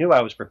 because he knew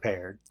I was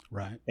prepared.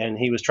 Right. And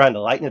he was trying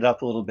to lighten it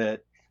up a little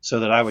bit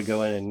so that I would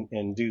go in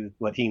and do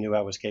what he knew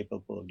I was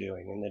capable of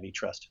doing, and that he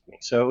trusted me.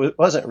 So it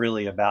wasn't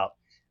really about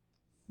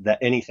that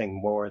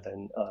anything more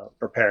than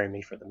preparing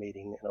me for the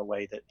meeting in a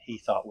way that he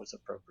thought was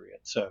appropriate.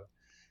 So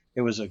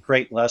it was a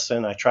great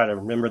lesson. I try to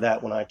remember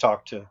that when I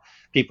talk to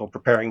people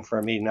preparing for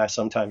a meeting. I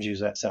sometimes use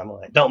that sound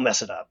like, "Don't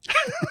mess it up."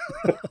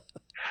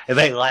 And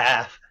they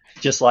laugh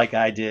just like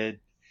I did.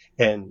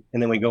 and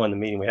then we go in the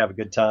meeting, we have a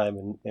good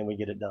time, and we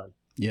get it done.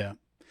 Yeah.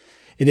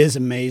 It is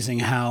amazing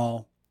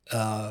how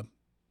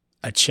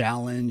a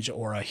challenge,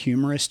 or a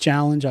humorous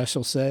challenge, I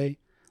shall say,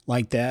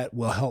 like that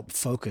will help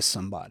focus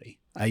somebody.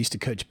 I used to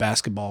coach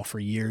basketball for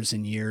years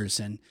and years,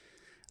 and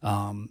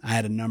I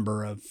had a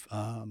number of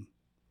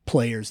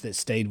players that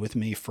stayed with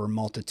me for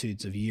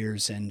multitudes of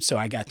years, and so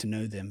I got to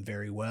know them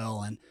very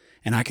well.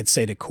 And I could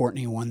say to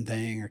Courtney one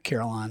thing, or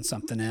Caroline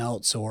something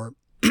else, or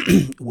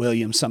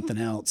William something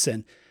else,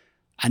 and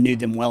I knew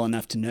them well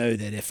enough to know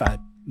that if I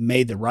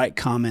made the right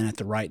comment at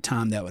the right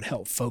time, that would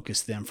help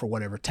focus them for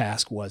whatever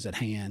task was at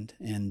hand.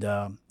 And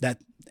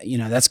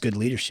that's good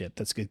leadership.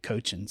 That's good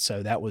coaching.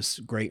 So that was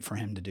great for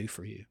him to do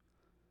for you.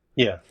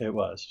 Yeah, it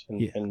was.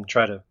 And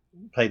try to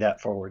pay that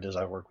forward as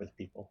I work with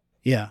people.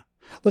 Yeah.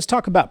 Let's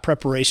talk about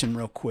preparation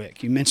real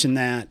quick. You mentioned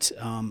that.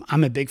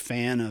 I'm a big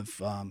fan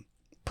of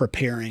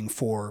preparing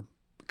for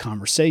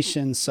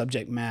conversation,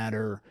 subject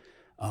matter,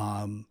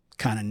 kind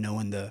of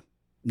knowing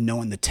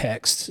the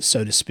text,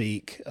 so to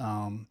speak.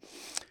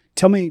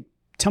 Tell me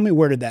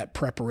where did that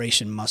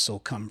preparation muscle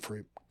come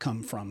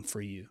from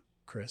for you,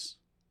 Chris?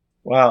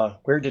 Wow,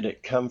 where did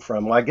it come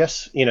from? Well, I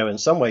guess, in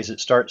some ways it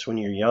starts when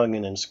you're young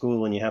and in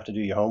school and you have to do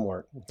your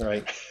homework,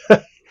 right?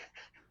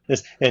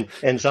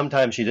 And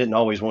sometimes you didn't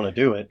always want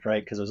to do it,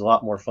 right? Because it was a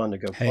lot more fun to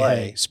go play.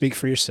 Hey, speak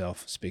for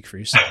yourself. Speak for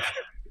yourself.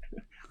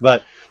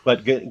 But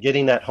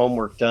getting that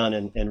homework done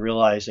and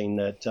realizing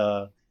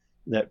that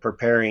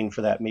preparing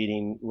for that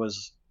meeting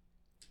was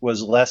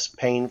less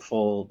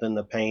painful than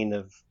the pain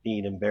of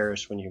being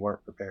embarrassed when you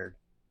weren't prepared,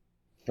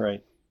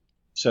 right?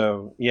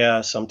 So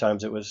yeah,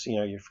 sometimes it was,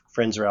 your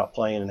friends are out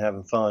playing and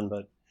having fun,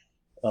 but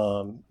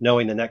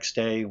knowing the next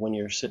day when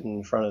you're sitting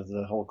in front of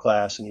the whole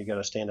class and you got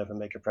to stand up and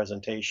make a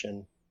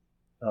presentation,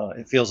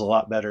 it feels a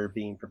lot better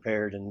being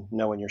prepared and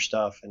knowing your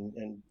stuff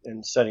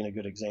and setting a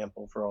good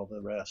example for all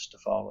the rest to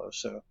follow.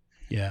 So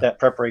yeah, that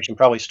preparation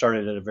probably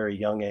started at a very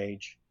young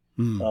age.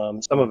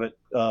 Some of it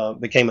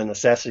became a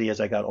necessity as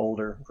I got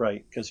older,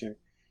 right? Because you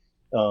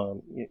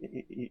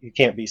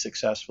can't be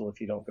successful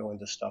if you don't go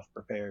into stuff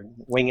prepared.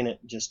 Winging it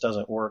just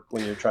doesn't work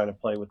when you're trying to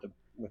play with the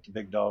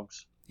big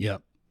dogs.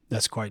 Yep,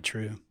 that's quite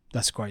true.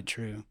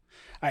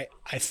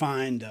 I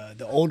find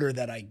the older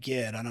that I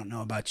get, I don't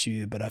know about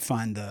you, but I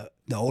find the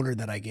older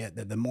that I get,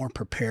 that the more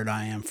prepared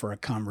I am for a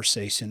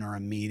conversation or a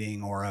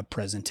meeting or a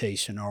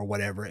presentation or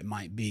whatever it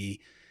might be,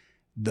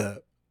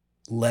 the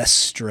less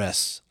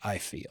stress I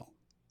feel.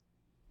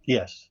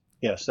 Yes,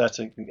 that's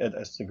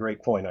a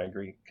great point. I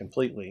agree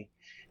completely.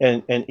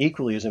 And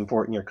equally as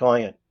important, your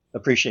client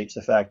appreciates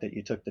the fact that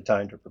you took the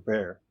time to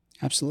prepare.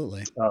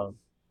 Absolutely.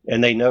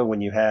 And they know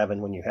when you have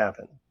and when you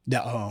haven't.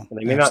 And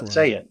they may not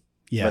say it,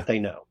 but they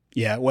know.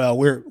 Yeah, well,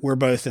 we're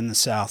both in the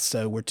South,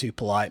 so we're too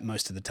polite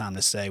most of the time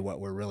to say what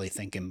we're really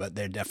thinking, but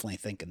they're definitely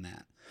thinking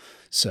that.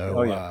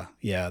 So,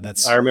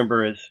 that's. I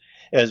remember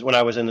as when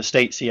I was in the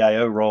state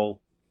CIO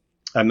role,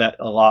 I met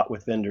a lot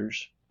with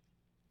vendors,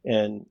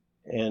 and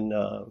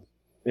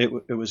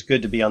it was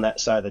good to be on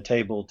that side of the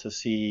table to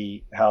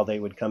see how they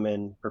would come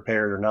in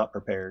prepared or not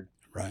prepared.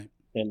 Right.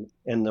 And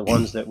the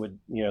ones that would,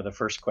 the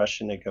first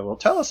question they go, well,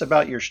 tell us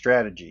about your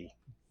strategy.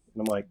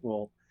 And I'm like,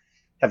 well,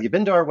 have you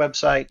been to our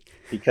website?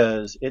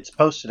 Because it's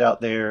posted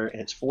out there.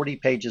 It's 40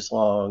 pages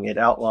long. It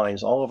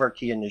outlines all of our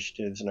key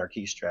initiatives and our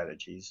key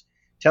strategies.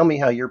 Tell me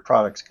how your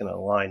product's going to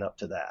line up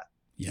to that.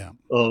 Yeah.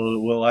 Oh,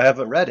 well, I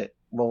haven't read it.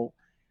 Well,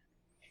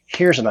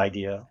 here's an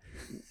idea.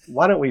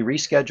 Why don't we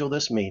reschedule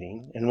this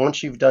meeting? And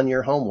once you've done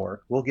your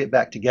homework, we'll get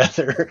back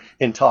together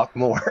and talk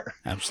more.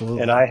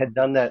 Absolutely. And I had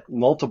done that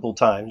multiple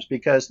times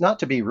because, not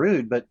to be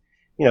rude, but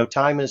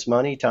time is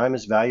money. Time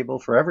is valuable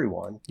for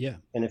everyone. Yeah.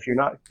 And if you're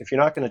not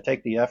going to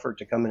take the effort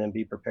to come in and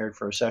be prepared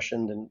for a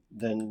session,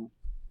 then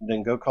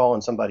go call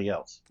on somebody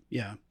else.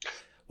 Yeah.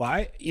 Well,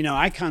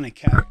 I kind of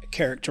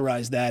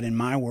characterize that in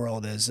my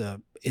world as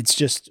it's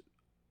just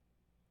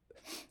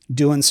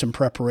doing some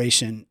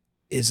preparation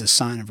is a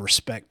sign of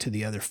respect to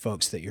the other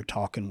folks that you're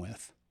talking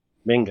with.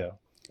 Bingo.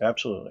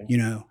 Absolutely.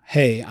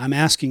 Hey, I'm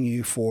asking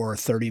you for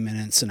 30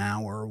 minutes, an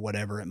hour, or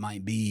whatever it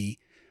might be.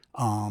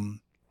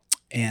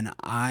 And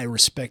I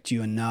respect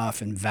you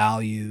enough and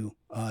value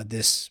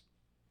this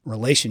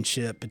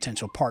relationship,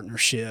 potential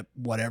partnership,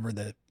 whatever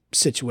the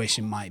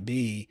situation might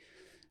be,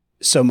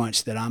 so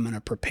much that I'm going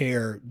to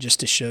prepare just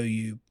to show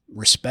you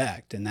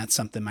respect. And that's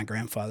something my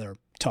grandfather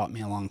taught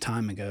me a long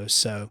time ago.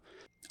 So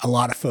a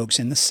lot of folks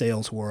in the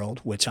sales world,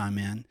 which I'm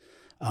in,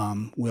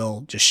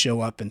 will just show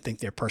up and think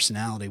their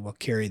personality will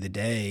carry the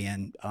day.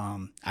 And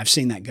I've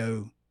seen that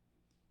go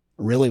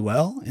really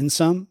well in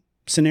some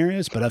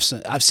scenarios, but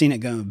I've seen it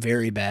go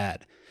very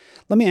bad.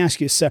 Let me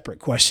ask you a separate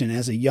question.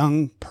 As a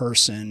young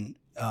person,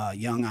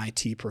 young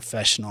IT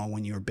professional,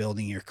 when you were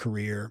building your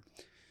career,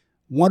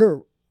 what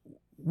are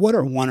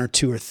one or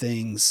two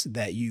things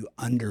that you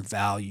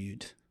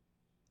undervalued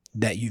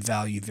that you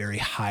value very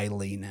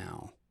highly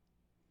now?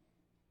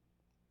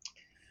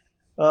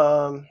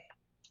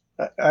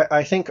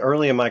 I think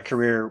early in my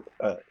career,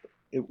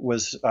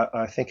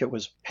 I think it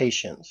was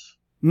patience.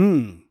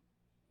 Mm.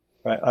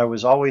 Right? I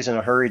was always in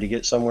a hurry to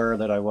get somewhere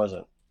that I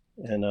wasn't.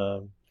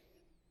 And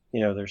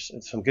there's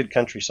some good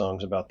country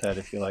songs about that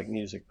if you like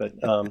music. But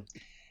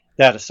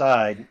that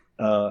aside,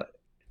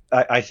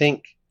 I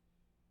think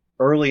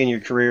early in your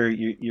career,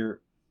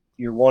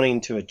 you're wanting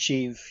to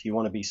achieve, you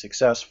want to be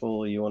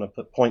successful, you want to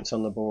put points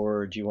on the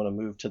board, you want to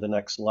move to the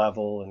next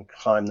level and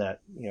climb that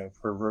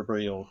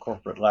proverbial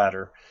corporate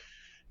ladder.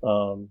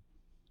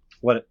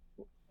 What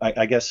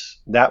I guess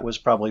that was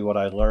probably what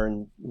I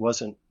learned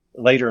wasn't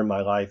later in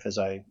my life as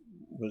I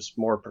was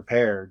more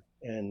prepared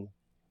and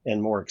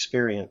more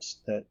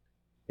experienced, that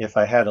if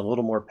I had a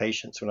little more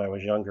patience when I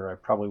was younger, I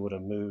probably would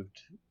have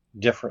moved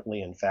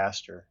differently and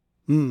faster.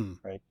 Mm.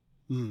 Right.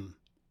 Mm.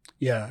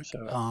 Yeah.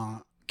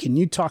 So Can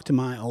you talk to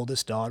my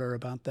oldest daughter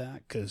about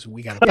that? Because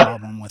we got a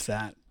problem with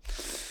that.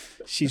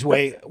 She's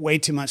way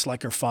too much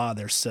like her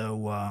father.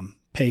 So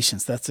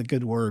patience, that's a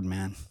good word,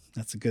 man.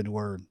 That's a good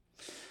word.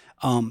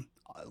 Um,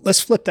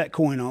 let's flip that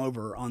coin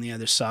over on the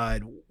other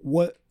side.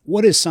 What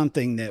is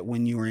something that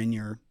when you were in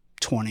your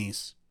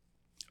 20s,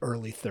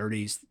 early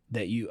 30s,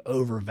 that you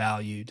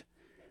overvalued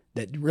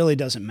that really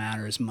doesn't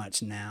matter as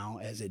much now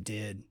as it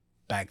did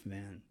back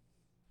then?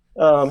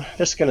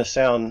 this is going to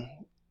sound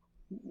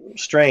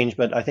strange,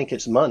 but I think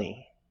it's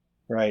money,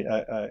 right?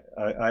 I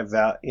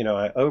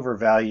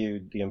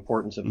overvalued the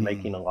importance of Mm.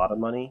 making a lot of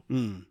money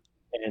Mm.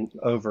 and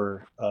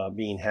over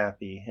being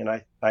happy. And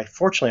I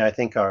fortunately, I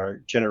think our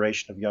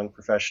generation of young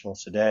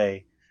professionals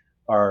today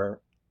are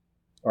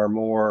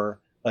more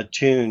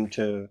attuned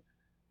to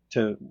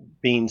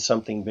being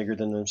something bigger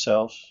than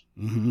themselves,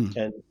 Mm-hmm.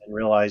 and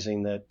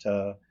realizing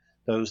that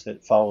those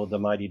that follow the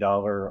mighty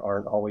dollar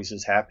aren't always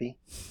as happy.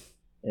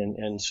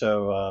 And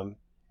so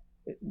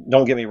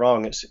don't get me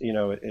wrong,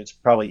 it's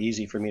probably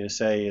easy for me to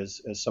say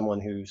as someone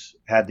who's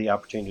had the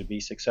opportunity to be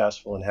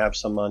successful and have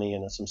some money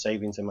and some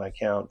savings in my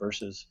account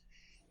versus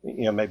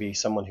maybe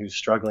someone who's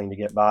struggling to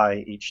get by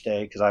each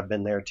day, because I've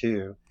been there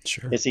too.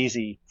 Sure. It's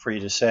easy for you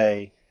to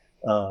say,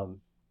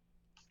 um,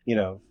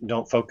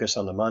 don't focus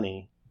on the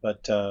money,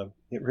 but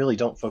it really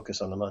don't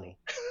focus on the money.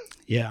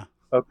 Yeah.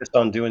 Focus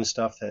on doing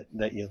stuff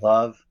that you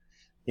love,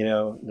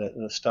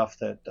 the stuff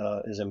that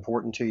is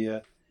important to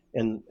you,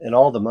 and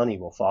all the money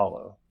will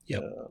follow.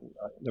 Yep.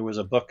 There was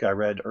a book I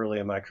read early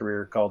in my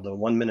career called The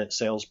 1 Minute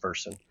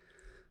Salesperson.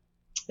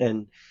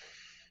 And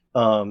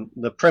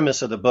the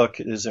premise of the book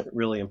isn't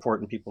really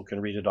important. People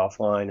can read it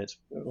offline. It's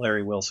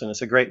Larry Wilson.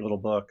 It's a great little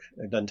book.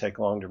 It doesn't take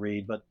long to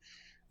read, but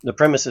the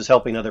premise is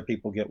helping other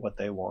people get what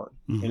they want.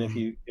 And if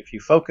Mm-hmm. you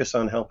focus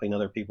on helping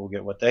other people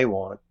get what they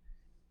want,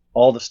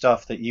 all the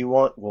stuff that you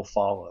want will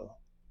follow.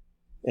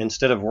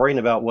 Instead of worrying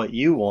about what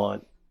you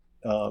want,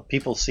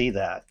 people see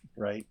that,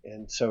 right?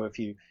 And so if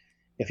you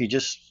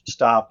just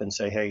stop and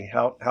say, hey,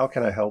 how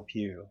can I help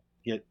you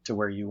get to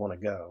where you want to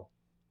go,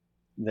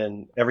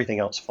 then everything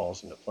else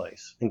falls into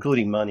place,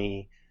 including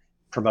money,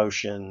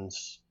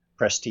 promotions,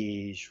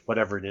 prestige,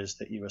 whatever it is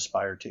that you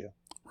aspire to. Those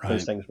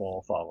Right. things will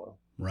all follow.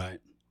 Right.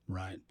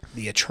 Right.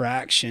 The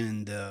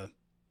attraction, the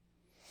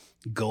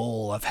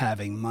goal of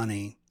having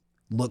money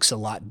looks a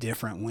lot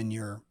different when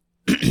you're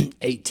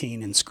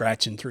 18 and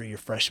scratching through your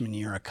freshman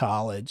year of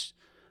college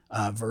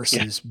Yeah.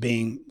 versus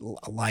being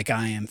like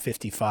I am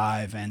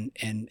 55 and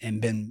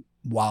been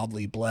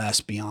wildly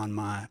blessed beyond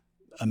my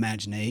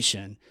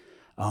imagination.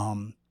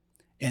 Um,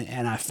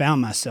 and I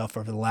found myself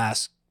over the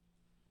last,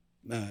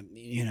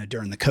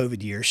 during the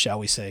COVID years, shall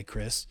we say,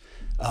 Chris,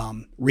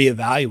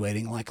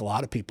 reevaluating like a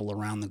lot of people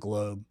around the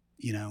globe,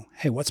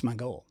 hey, what's my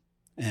goal?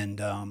 And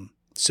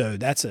so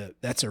that's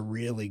a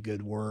really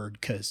good word,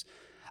 because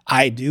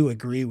I do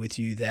agree with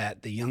you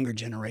that the younger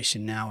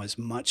generation now is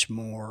much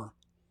more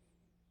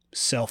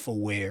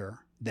self-aware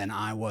than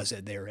I was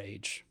at their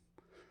age.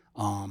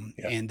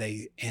 Yeah.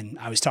 And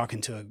I was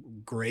talking to a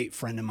great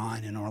friend of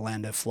mine in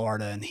Orlando,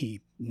 Florida, and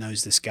he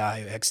knows this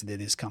guy who exited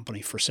his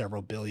company for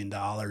several $billion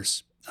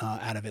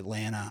out of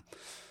Atlanta.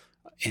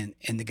 And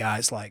the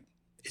guy's like,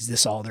 is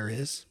this all there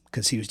is?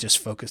 Because he was just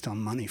focused on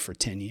money for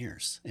 10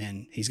 years,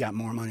 and he's got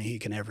more money he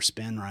can ever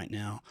spend right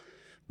now.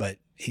 But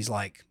he's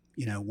like,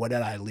 what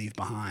did I leave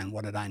behind?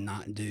 What did I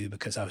not do?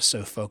 Because I was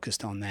so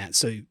focused on that.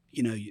 So,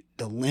 the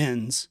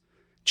lens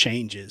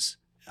changes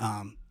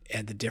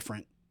at the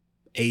different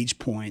age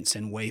points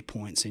and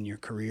waypoints in your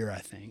career, I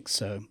think.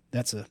 So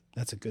that's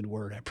a good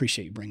word. I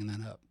appreciate you bringing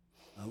that up.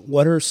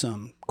 What are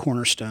some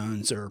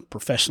cornerstones or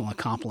professional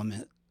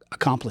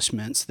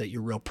accomplishments that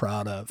you're real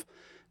proud of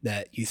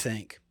that you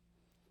think,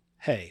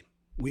 hey,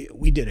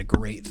 we did a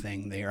great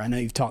thing there? I know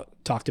you've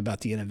talked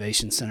about the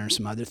Innovation Center and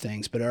some other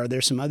things, but are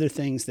there some other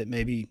things that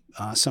maybe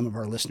some of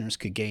our listeners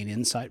could gain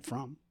insight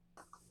from?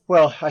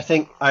 Well, I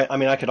think I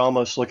mean I could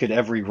almost look at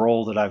every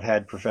role that I've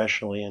had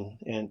professionally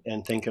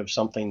and think of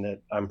something that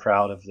I'm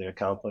proud of the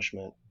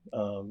accomplishment.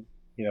 Um,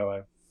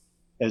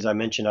 as I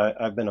mentioned,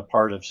 I've been a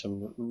part of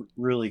some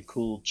really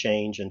cool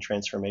change and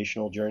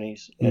transformational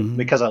journeys, and Mm-hmm.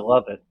 because I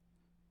love it,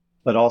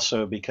 but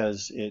also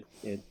because it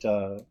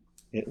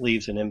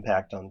leaves an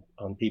impact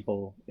on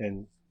people.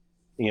 And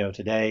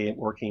today,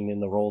 working in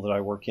the role that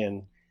I work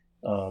in,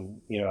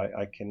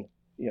 I can.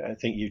 I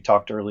think you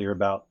talked earlier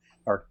about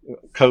our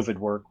COVID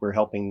work. We're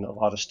helping a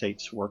lot of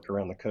states work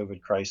around the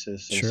COVID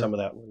crisis, and Sure. some of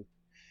that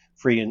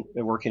free and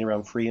working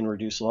around free and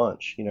reduced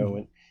lunch.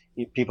 Mhm.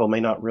 And people may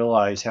not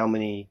realize how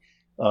many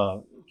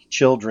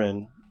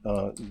children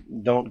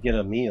don't get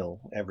a meal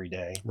every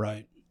day.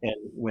 Right. And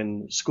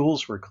when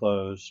schools were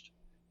closed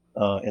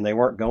and they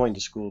weren't going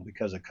to school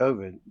because of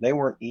COVID, they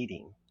weren't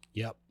eating.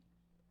 Yep.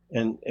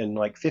 And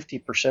like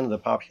 50% of the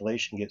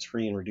population gets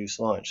free and reduced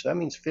lunch. So that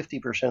means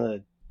 50% of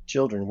the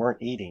children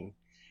weren't eating.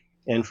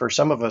 And for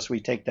some of us, we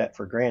take that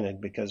for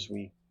granted because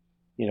we,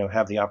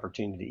 have the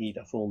opportunity to eat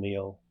a full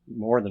meal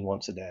more than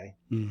once a day.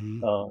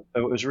 Mm-hmm.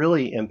 It was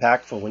really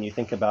impactful when you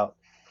think about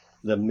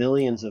the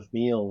millions of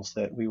meals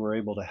that we were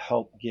able to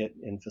help get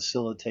and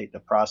facilitate the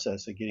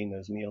process of getting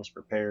those meals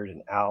prepared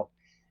and out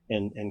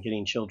and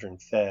getting children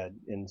fed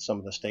in some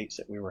of the states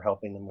that we were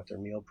helping them with their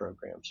meal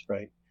programs,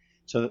 right?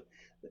 So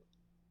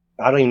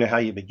I don't even know how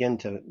you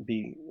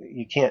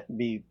can't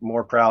be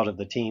more proud of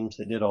the teams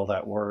that did all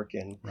that work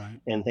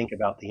Right. and think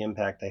about the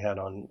impact they had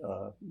on,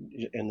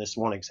 in this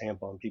one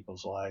example, on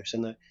people's lives.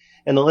 And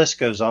the list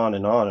goes on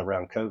and on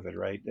around COVID,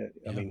 right? I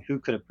Yeah. mean, who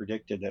could have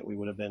predicted that we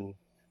would have been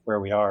where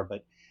we are?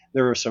 But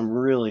there were some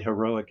really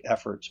heroic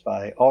efforts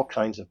by all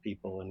kinds of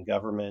people in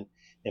government,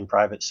 in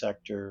private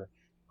sector,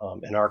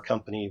 in our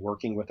company,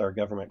 working with our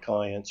government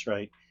clients,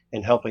 right?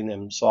 And helping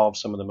them solve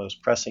some of the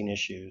most pressing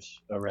issues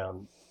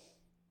around.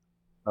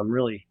 I'm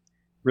really,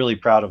 really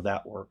proud of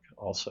that work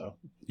also.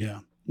 Yeah.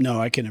 No,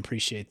 I can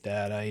appreciate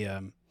that.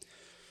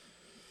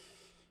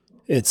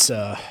 It's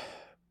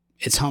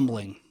it's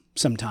humbling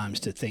sometimes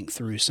to think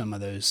through some of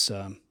those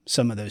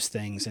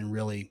things and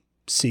really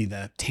see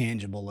the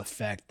tangible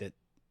effect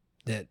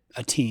that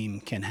a team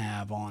can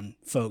have on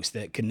folks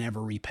that can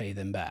never repay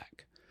them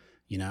back.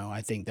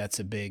 I think that's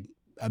a big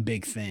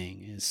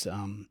thing is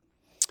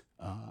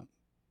uh,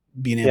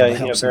 being able Yeah, to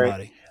help Barry,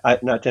 somebody.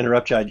 not to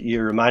interrupt you,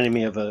 you reminded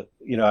me of I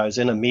was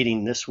in a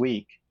meeting this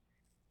week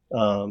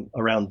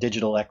around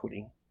digital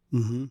equity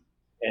Mm-hmm.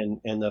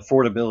 and the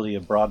affordability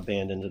of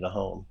broadband into the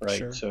home, right?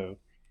 Sure. So,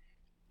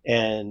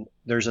 and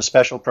there's a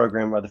special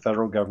program by the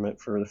federal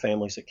government for the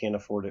families that can't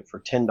afford it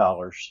for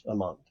 $10 a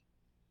month.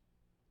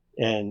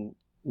 And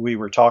we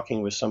were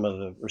talking with some of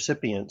the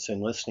recipients and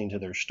listening to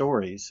their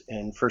stories.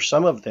 And for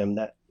some of them,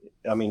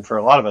 for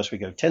a lot of us, we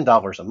go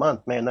 $10 a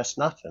month, man, that's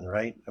nothing,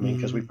 right? I mean,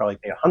 because we Mm-hmm. probably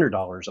pay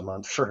 $100 a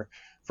month for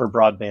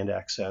broadband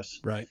access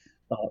Right.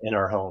 in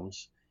our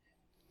homes.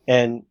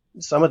 And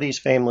some of these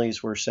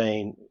families were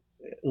saying,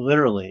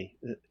 literally,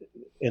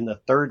 in the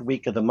third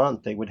week of the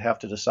month, they would have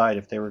to decide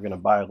if they were going to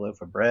buy a loaf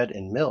of bread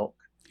and milk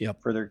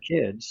Yep. for their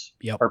kids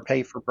Yep. or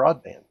pay for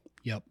broadband,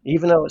 Yep.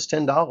 even though it's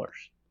 $10.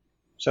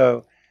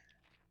 So,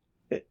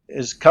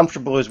 as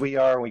comfortable as we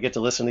are, and we get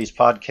to listen to these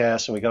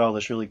podcasts, and we got all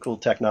this really cool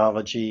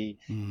technology.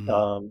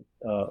 Mm-hmm.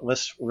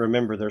 Let's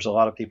remember, there's a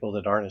lot of people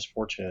that aren't as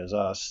fortunate as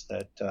us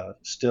that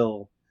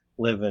still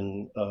live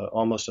in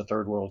almost a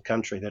third world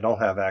country. They don't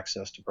have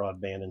access to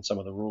broadband in some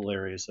of the rural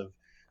areas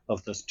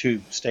of the two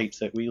states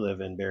that we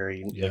live in,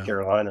 Barry, the Yeah.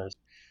 Carolinas.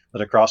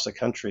 But across the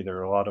country, there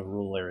are a lot of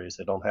rural areas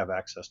that don't have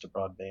access to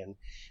broadband,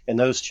 and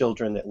those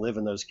children that live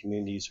in those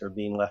communities are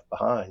being left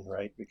behind,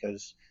 right?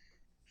 Because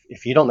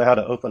if you don't know how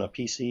to open a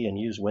PC and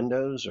use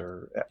Windows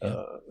Yep.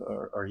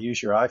 or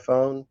use your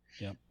iPhone,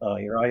 Yep.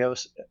 your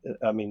iOS,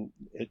 I mean,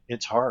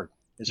 it's hard.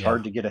 It's Yeah.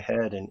 hard to get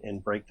ahead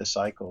and break the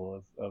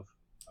cycle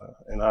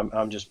and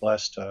I'm just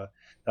blessed that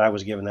I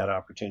was given that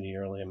opportunity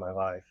early in my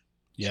life.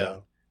 Yeah.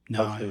 So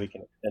No. hopefully we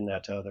can extend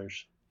that to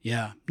others.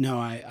 Yeah. No.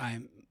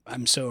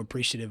 I'm so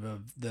appreciative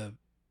of the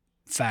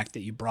fact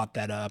that you brought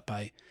that up.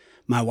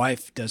 My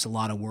wife does a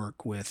lot of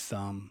work with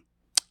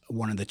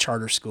one of the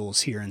charter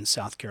schools here in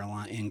South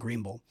Carolina in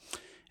Greenville,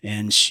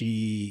 and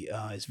she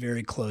is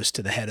very close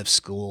to the head of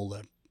school,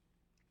 the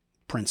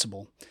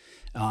principal,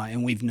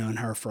 and we've known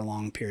her for a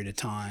long period of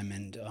time.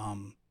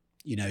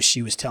 And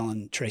she was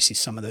telling Tracy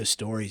some of those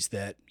stories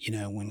that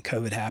when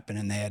COVID happened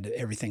and they had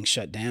everything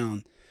shut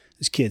down,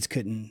 those kids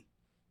couldn't,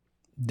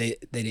 they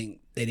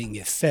didn't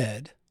get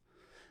fed,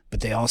 but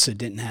they also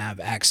didn't have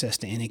access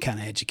to any kind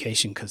of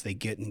education because they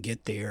couldn't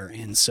get there.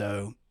 And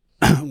so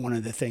one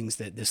of the things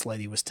that this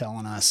lady was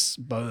telling us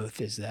both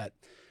is that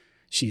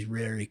she's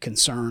very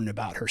concerned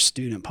about her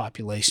student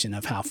population,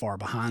 of how far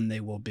behind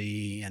they will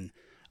be, and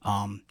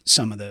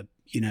some of the,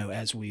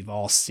 as we've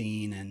all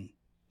seen and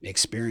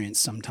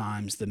experienced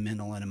sometimes, the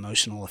mental and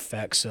emotional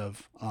effects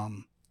of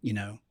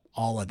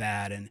all of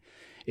that. And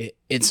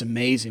it's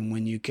amazing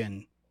when you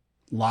can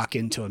lock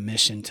into a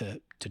mission to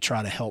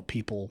try to help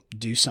people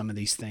do some of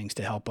these things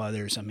to help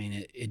others. I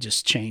mean, it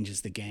just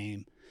changes the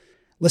game.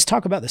 Let's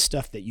talk about the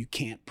stuff that you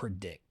can't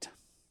predict.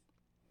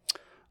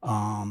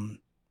 Are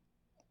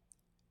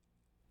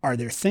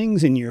there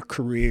things in your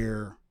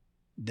career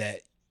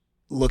that,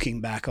 looking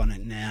back on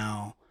it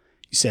now,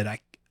 you said, I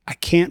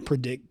can't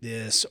predict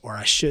this, or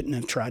I shouldn't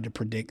have tried to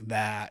predict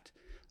that.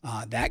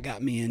 That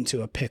got me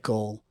into a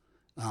pickle.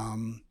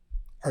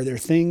 Are there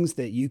things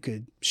that you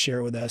could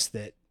share with us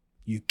that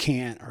you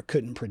can't or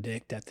couldn't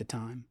predict at the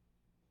time?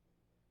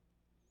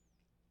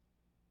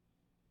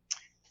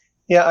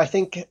 Yeah, I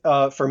think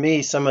for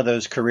me, some of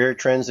those career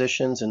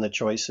transitions and the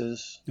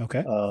choices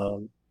Okay.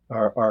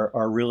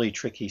 are really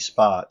tricky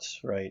spots,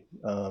 right?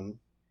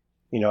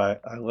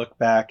 I look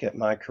back at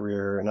my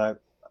career, and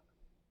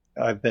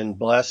I've been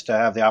blessed to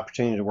have the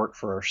opportunity to work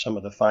for some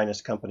of the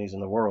finest companies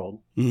in the world.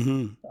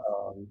 Mm-hmm.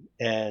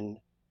 And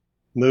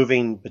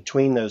moving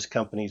between those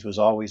companies was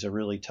always a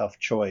really tough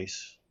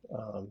choice.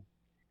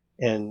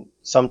 And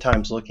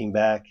sometimes looking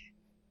back,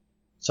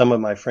 some of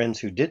my friends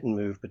who didn't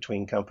move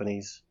between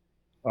companies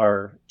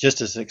are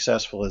just as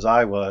successful as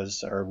I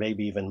was, or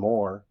maybe even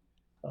more.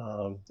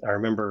 I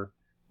remember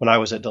when I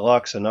was at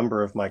Deluxe, a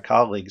number of my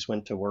colleagues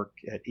went to work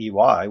at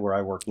EY, where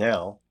I work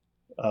now.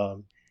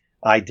 Um,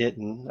 I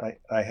didn't.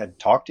 I had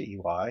talked to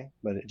EY,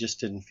 but it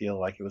just didn't feel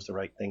like it was the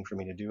right thing for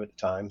me to do at the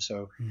time.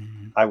 So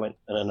Mm-hmm. I went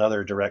in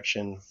another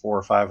direction. 4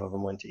 or 5 of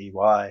them went to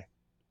EY.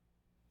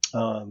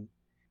 Um,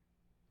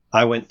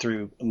 I went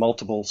through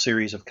multiple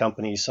series of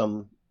companies,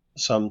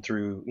 some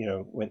through,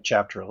 went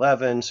Chapter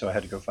 11, so I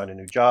had to go find a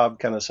new job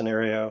kind of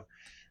scenario.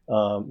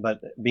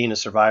 But being a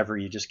survivor,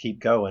 you just keep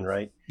going,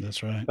 right?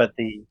 That's right. But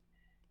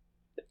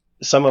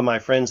some of my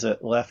friends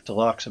that left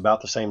Deluxe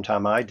about the same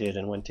time I did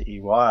and went to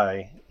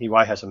EY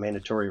has a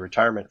mandatory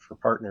retirement for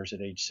partners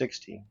at age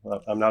 60.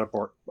 Well, I'm not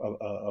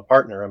a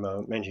partner, I'm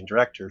a managing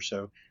director,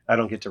 so I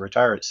don't get to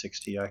retire at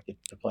 60. I get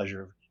the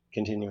pleasure of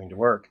continuing to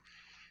work.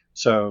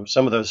 So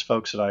some of those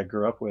folks that I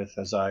grew up with,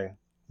 as I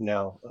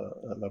now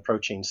am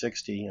approaching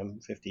 60, I'm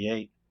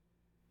 58,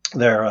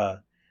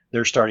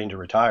 they're starting to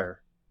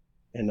retire,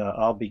 and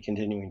I'll be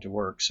continuing to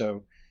work.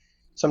 So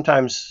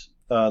sometimes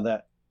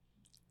that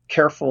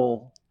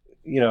careful,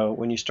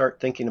 when you start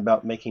thinking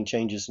about making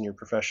changes in your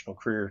professional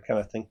career, kind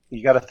of think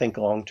you got to think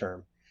long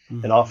term.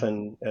 And Mm-hmm.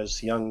 often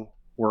as young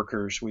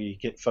workers, we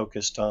get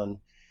focused on,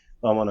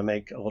 I want to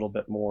make a little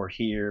bit more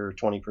here,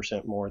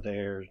 20% more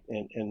there.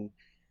 And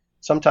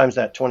sometimes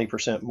that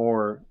 20%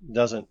 more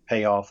doesn't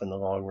pay off in the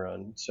long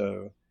run.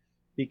 So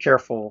be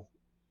careful.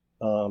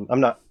 I'm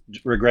not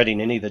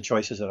regretting any of the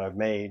choices that I've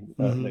made.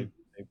 Mm-hmm. They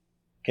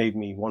gave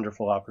me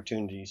wonderful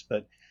opportunities,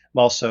 but I'm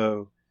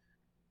also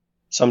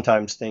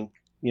sometimes think,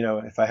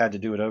 if I had to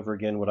do it over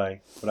again, would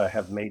I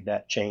have made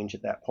that change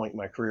at that point in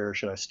my career? Or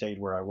should I stayed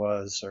where I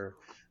was or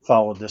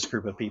followed this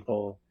group of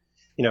people?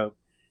 You know,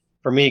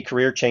 for me,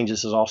 career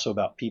changes is also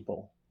about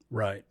people,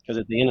 Right. because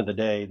at the end of the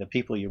day, the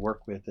people you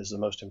work with is the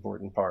most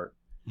important part.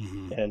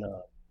 Mm-hmm.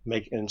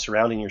 And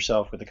surrounding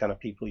yourself with the kind of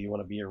people you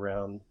want to be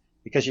around,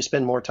 because you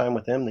spend more time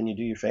with them than you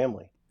do your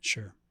family.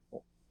 Sure.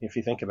 If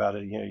you think about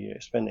it, you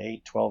spend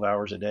 8, 12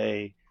 hours a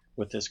day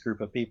with this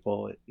group of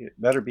people. It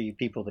better be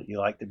people that you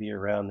like to be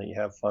around, that you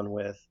have fun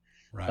with,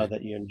 Right.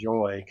 that you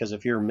enjoy. Because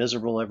if you're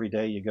miserable every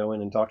day, you go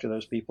in and talk to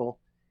those people,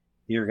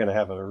 you're going to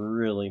have a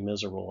really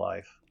miserable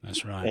life.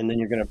 That's right. And then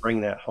you're going to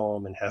bring that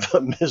home and have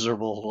a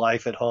miserable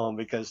life at home,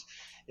 because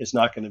it's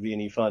not going to be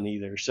any fun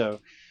either. So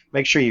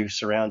make sure you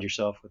surround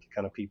yourself with the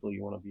kind of people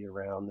you want to be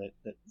around,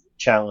 that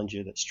challenge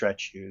you, that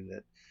stretch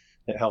you,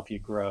 that help you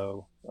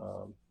grow.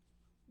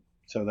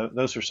 So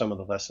those are some of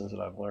the lessons that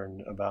I've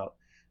learned about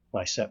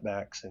my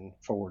setbacks and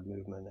forward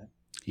movement. I'm not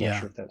Yeah.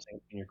 sure if that's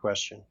answering your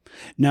question.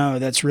 No,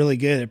 that's really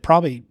good. It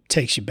probably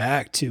takes you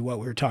back to what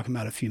we were talking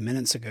about a few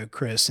minutes ago,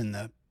 Chris, and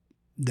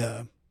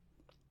the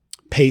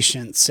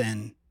patience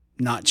and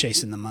not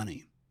chasing the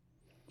money.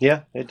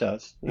 Yeah, it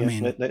does. I Yeah,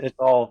 mean,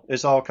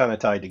 it's all kind of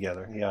tied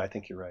together. Yeah, I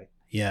think you're right.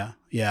 yeah,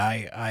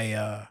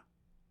 yeah.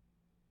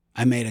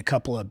 I made a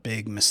couple of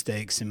big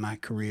mistakes in my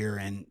career,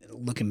 and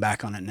looking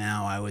back on it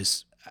now, I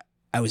was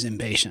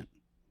impatient.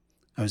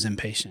 I was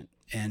impatient,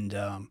 and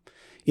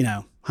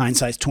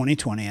hindsight's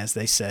 2020, as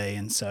they say,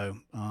 and so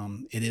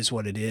it is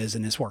what it is,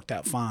 and it's worked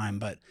out fine.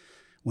 But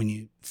when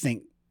you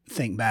think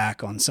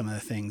back on some of the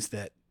things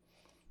that,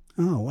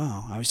 oh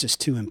wow, I was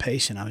just too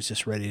impatient. I was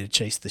just ready to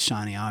chase the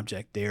shiny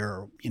object there,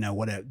 or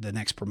what the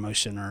next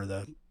promotion or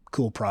the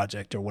cool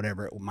project or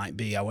whatever it might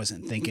be. I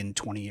wasn't thinking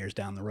 20 years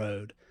down the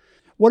road.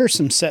 What are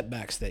some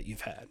setbacks that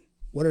you've had?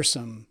 What are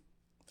some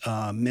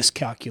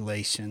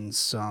miscalculations,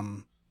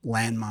 some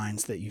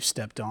landmines that you've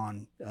stepped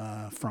on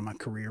from a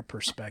career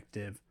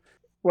perspective?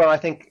 Well, I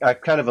think I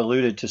kind of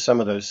alluded to some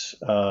of those.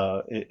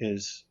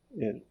 Is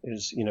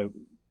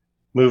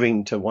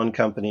moving to one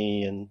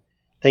company and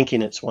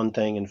thinking it's one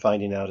thing and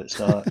finding out it's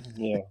not.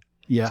 It's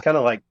Yeah, kind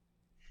of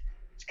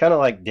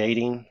like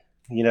dating.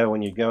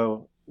 When you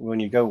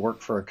go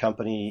work for a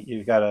company,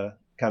 you've got to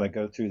kind of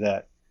go through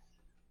that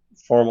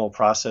formal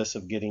process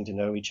of getting to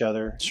know each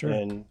other, sure.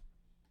 and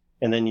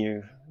then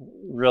you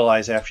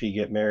realize after you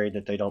get married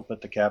that they don't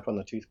put the cap on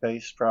the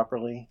toothpaste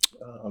properly.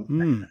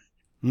 Mm.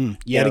 You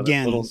Yet know,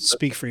 again,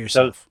 speak for those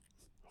yourself.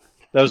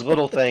 those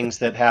little things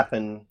that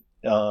happen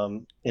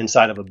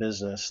inside of a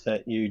business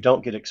that you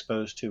don't get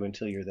exposed to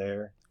until you're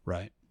there.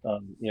 Right.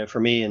 For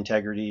me,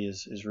 integrity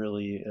is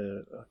really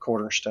a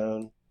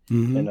cornerstone,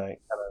 Mm-hmm. and I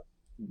kind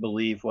of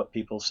believe what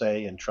people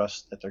say and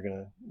trust that they're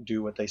going to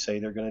do what they say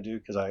they're going to do,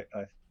 because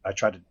I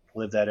try to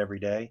live that every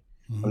day.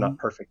 I'm Mm-hmm. not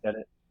perfect at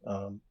it,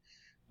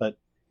 but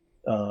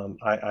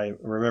I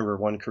remember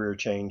one career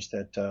change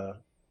that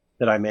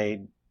I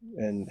made.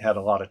 and had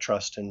a lot of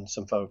trust in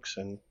some folks,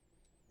 and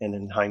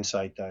in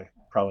hindsight, I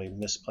probably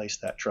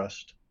misplaced that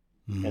trust.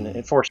 And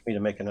it forced me to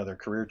make another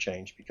career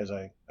change because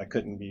I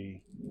couldn't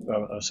be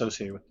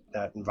associated with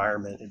that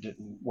environment. It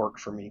didn't work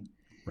for me.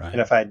 Right. And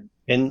if I'd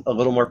been a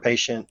little more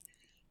patient,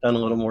 done a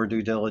little more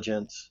due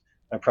diligence,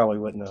 I probably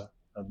wouldn't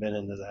have been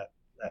into that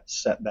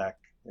setback.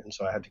 And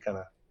so I had to kind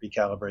of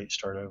recalibrate,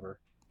 start over.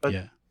 But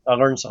Yeah. I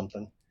learned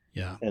something.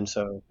 Yeah. And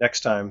so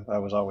next time I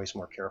was always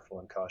more careful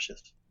and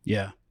cautious.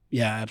 Yeah.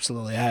 Yeah,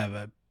 absolutely. I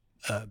have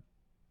a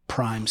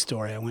prime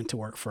story. I went to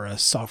work for a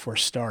software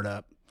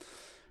startup.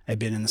 I'd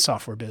been in the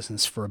software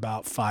business for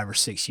about 5 or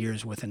 6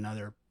 years with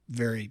another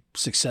very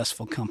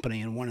successful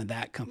company. And one of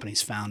that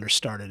company's founders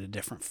started a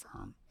different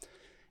firm.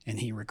 And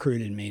he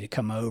recruited me to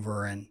come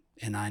over, and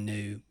I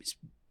knew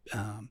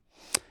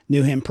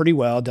him pretty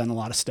well, done a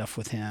lot of stuff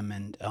with him.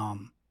 And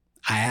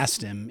I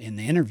asked him in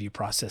the interview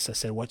process, I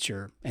said,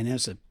 and it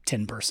was a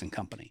 10-person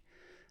company.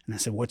 And I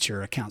said, what's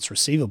your accounts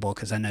receivable?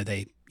 Because I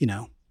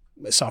know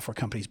software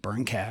companies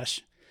burn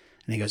cash.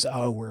 And he goes,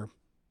 oh, we're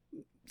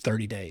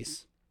 30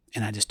 days.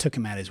 And I just took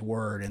him at his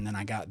word. And then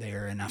I got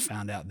there and I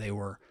found out they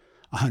were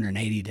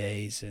 180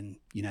 days. And,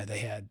 they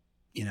had,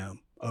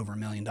 over $1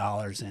 million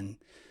in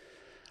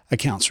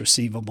accounts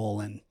receivable.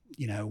 And,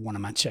 one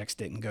of my checks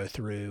didn't go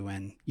through.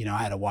 And,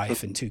 I had a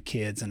wife and 2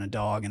 kids and a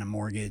dog and a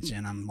mortgage.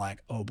 And I'm like,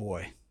 oh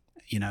boy,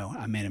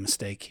 I made a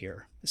mistake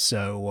here.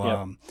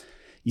 So,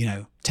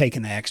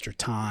 taking the extra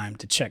time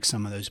to check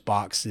some of those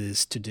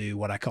boxes, to do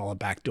what I call a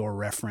backdoor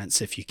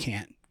reference if you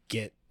can't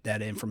get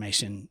that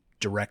information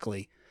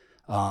directly,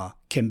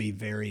 can be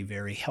very,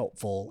 very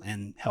helpful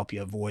and help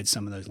you avoid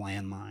some of those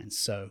landmines.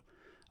 So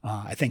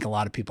I think a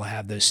lot of people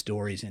have those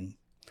stories, and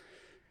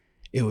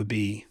it would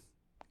be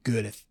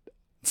good if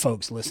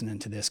folks listening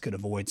to this could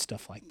avoid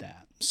stuff like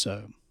that.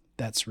 So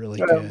that's really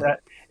good.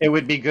 It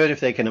would be good if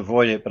they can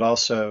avoid it, but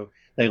also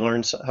they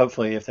learn.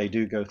 Hopefully, if they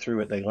do go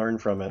through it, they learn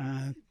from it.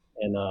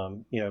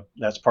 And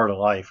that's part of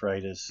life,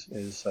 right? Is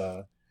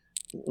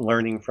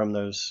learning from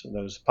those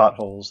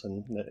potholes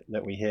and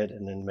that we hit,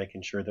 and then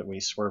making sure that we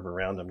swerve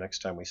around them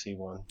next time we see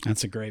one.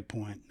 That's a great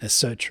point. That's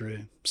so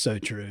true. So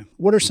true.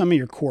 What are some of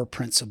your core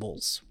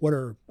principles? What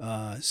are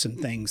some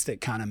things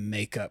that kind of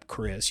make up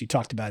Chris? You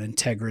talked about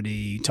integrity.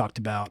 You talked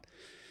about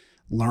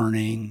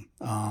learning.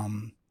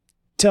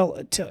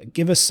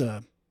 Give us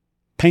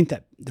paint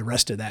the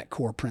rest of that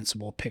core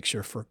principle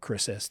picture for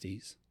Chris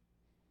Estes.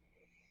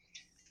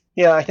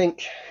 Yeah, I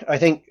think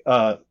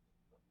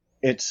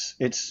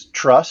it's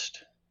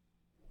trust,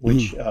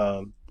 which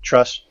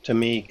trust to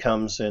me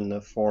comes in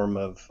the form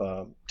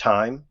of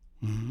time,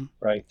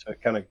 right? So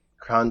kind of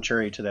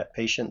contrary to that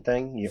patient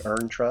thing, you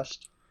earn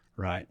trust,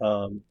 right?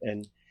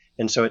 And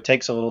so it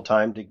takes a little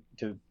time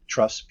to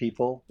trust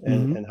people,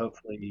 and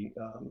hopefully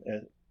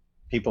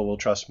people will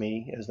trust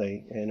me as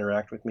they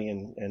interact with me,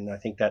 and I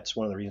think that's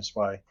one of the reasons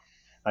why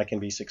I can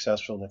be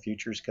successful in the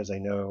future, is because I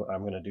know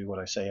I'm going to do what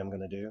I say I'm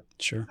going to do.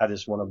 Sure. That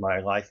is one of my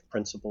life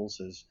principles: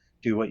 is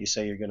do what you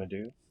say you're going to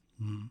do.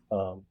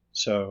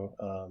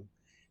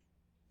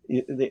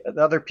 The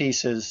other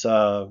piece is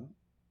I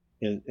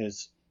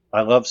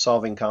love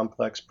solving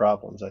complex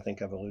problems. I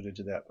think I've alluded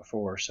to that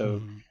before.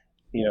 So,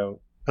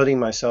 putting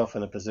myself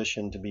in a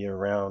position to be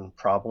around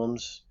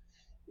problems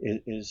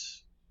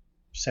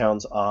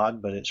sounds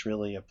odd, but it's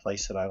really a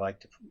place that I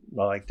like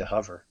to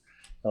hover.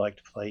 I like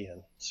to play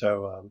in.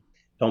 So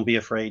don't be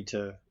afraid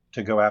to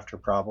go after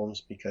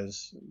problems,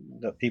 because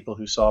the people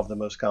who solve the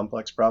most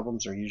complex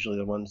problems are usually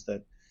the ones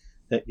that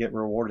get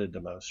rewarded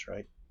the most,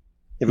 right?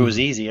 If it was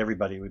easy,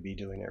 everybody would be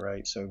doing it,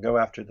 right? So go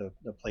after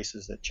the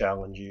places that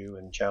challenge you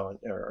and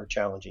are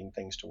challenging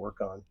things to work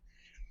on.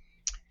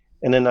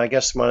 And then I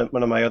guess one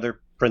of my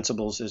other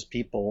principles is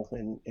people,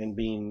 and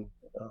being,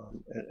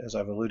 as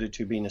I've alluded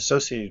to, being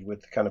associated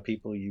with the kind of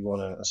people you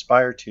want to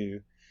aspire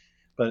to,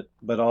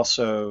 but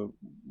also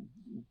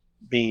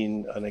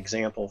being an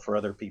example for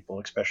other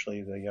people,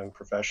 especially the young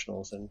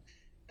professionals, and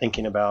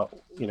thinking about,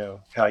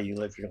 how you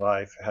live your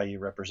life, how you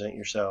represent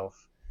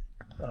yourself.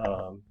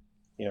 Do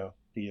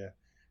you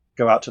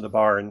go out to the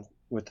bar and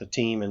with the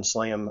team and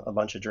slam a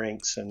bunch of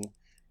drinks, and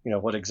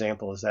what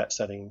example is that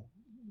setting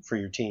for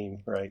your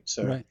team, right?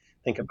 So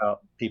think about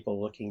people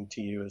looking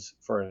to you as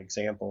for an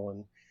example,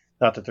 and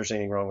not that there's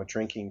anything wrong with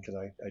drinking, because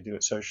I do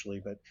it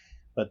socially, but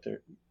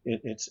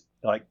it's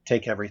like,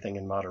 take everything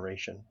in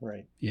moderation,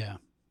 right? Yeah.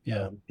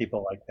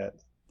 People like that.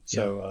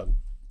 So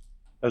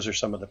those are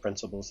some of the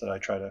principles that I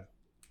try to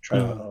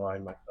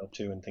align myself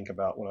to and think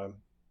about when I'm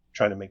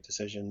trying to make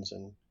decisions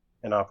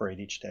and operate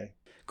each day.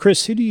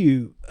 Chris, who do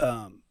you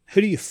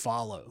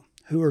follow?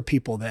 Who are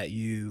people that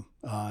you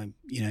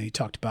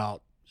talked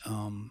about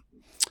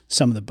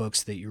some of the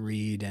books that you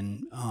read,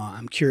 and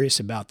I'm curious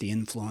about the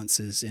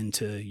influences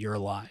into your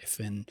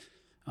life and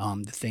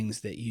the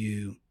things that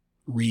you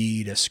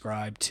read,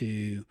 ascribe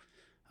to.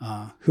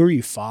 Who are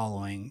you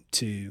following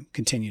to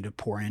continue to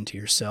pour into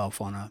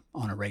yourself on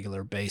a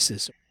regular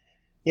basis?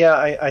 Yeah,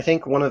 I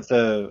think one of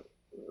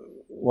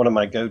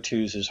my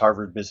go-tos is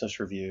Harvard Business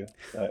Review.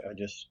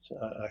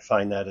 I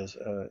find that as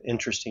an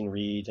interesting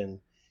read, and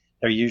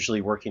they're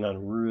usually working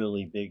on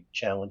really big,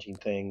 challenging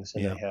things,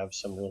 and Yeah. they have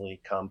some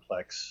really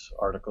complex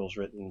articles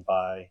written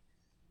by,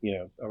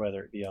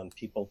 whether it be on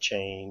people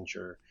change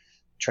or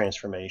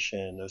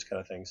transformation, those kind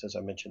of things. As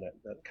I mentioned,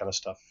 that kind of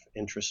stuff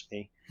interests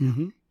me.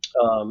 Mm-hmm.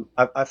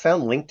 I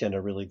found LinkedIn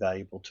a really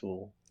valuable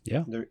tool.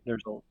 Yeah.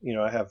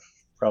 I have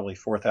probably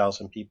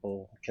 4,000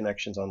 people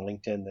connections on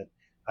LinkedIn that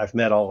I've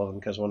met all of them,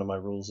 because one of my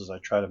rules is I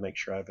try to make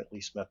sure I've at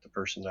least met the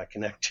person I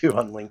connect to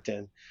on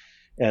LinkedIn.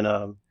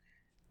 And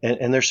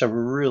and there's some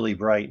really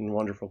bright and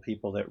wonderful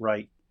people that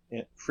write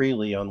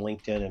freely on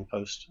LinkedIn and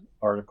post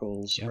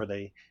articles, Yeah. or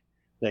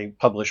they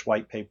publish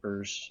white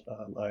papers.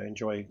 I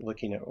enjoy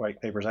looking at white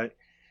papers. The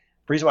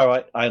reason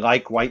why I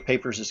like white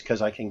papers is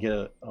because I can get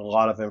a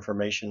lot of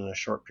information in a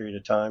short period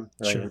of time.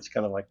 Right, Sure. it's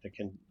kind of like the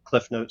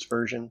Cliff Notes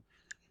version,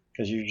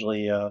 because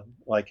usually,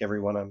 like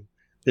everyone, I'm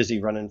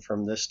busy running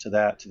from this to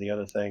that to the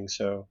other thing.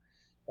 So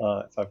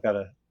if I've got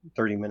a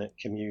 30-minute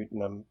commute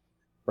and I'm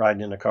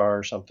riding in a car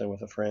or something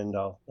with a friend,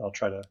 I'll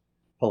try to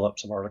pull up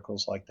some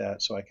articles like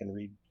that so I can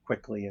read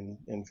quickly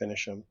and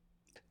finish them.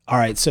 All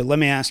right. So let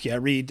me ask you, I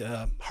read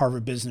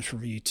Harvard Business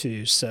Review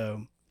too.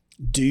 So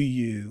do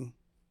you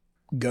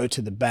go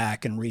to the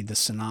back and read the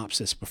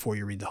synopsis before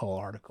you read the whole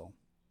article?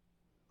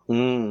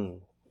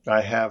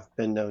 I have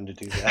been known to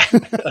do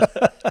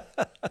that.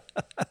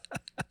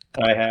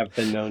 I have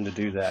been known to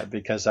do that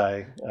because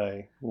I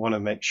want to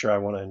make sure I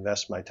want to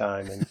invest my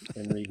time in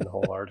reading the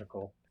whole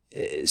article.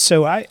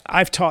 So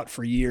I've taught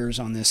for years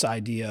on this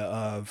idea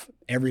of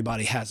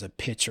everybody has a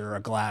pitcher,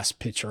 a glass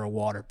pitcher, a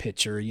water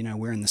pitcher.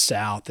 We're in the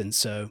South, and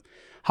so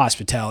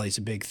hospitality is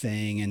a big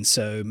thing. And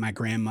so my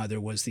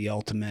grandmother was the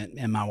ultimate,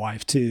 and my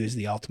wife too is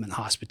the ultimate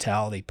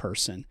hospitality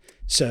person.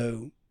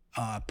 So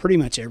pretty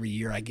much every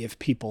year I give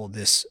people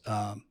this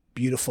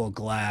beautiful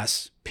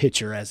glass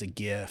pitcher as a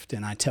gift,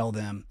 and I tell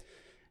them,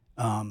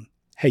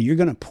 hey, you're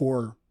going to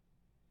pour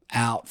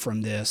out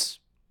from this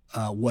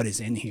what is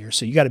in here.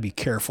 So you got to be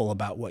careful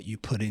about what you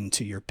put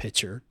into your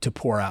pitcher to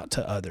pour out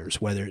to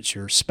others, whether it's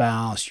your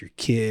spouse, your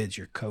kids,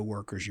 your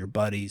coworkers, your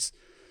buddies,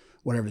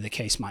 whatever the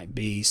case might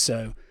be.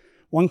 So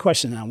one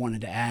question I wanted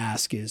to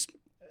ask is,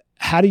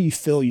 how do you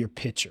fill your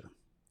pitcher?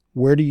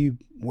 Where do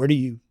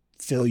you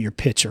fill your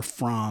pitcher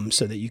from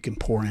so that you can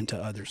pour into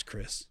others,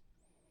 Chris?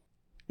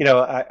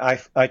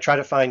 I try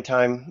to find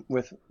time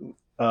with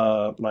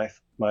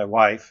my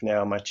wife.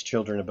 Now my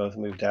children have both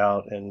moved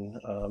out and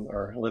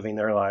are living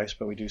their lives,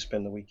 but we do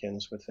spend the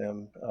weekends with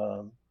them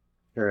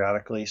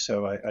periodically.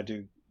 So I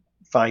do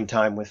find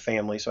time with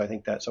family. So I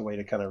think that's a way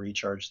to kind of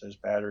recharge those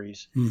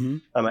batteries. Mm-hmm.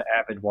 I'm an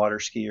avid water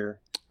skier,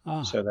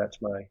 so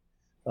that's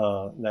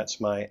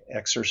my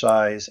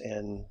exercise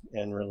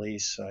and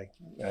release.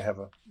 I have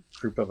a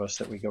group of us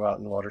that we go out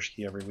and water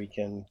ski every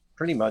weekend,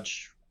 pretty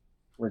much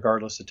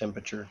regardless of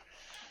temperature.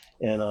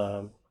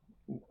 And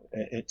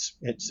it's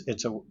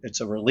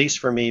a release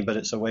for me, but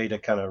it's a way to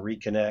kind of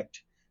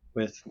reconnect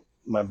with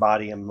my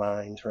body and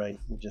mind, right?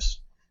 And just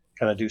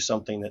kind of do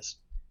something that's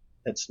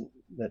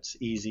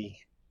easy,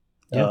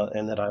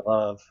 and that I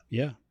love.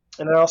 Yeah.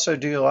 And I also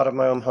do a lot of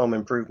my own home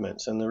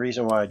improvements. And the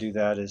reason why I do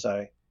that is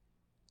I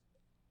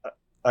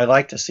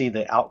like to see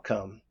the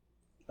outcome.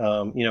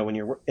 When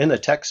you're in the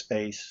tech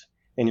space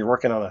and you're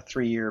working on a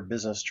 3-year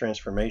business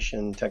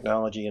transformation,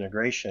 technology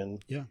integration,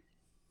 yeah,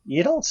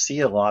 you don't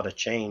see a lot of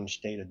change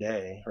day to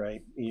day,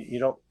 right? You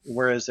don't.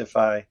 Whereas if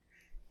over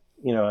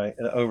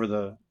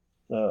the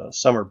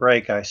summer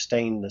break, I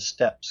stained the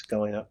steps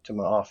going up to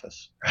my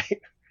office,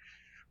 right?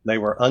 They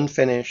were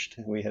unfinished.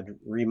 We had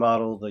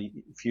remodeled a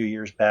few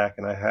years back,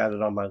 and I had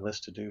it on my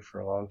list to do for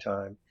a long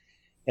time.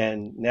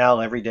 And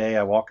now every day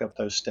I walk up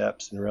those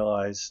steps and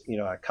realize,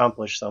 I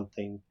accomplished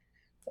something,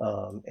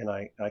 and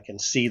I can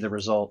see the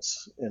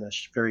results in a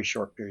very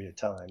short period of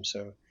time.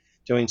 So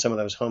doing some of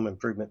those home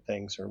improvement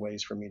things are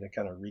ways for me to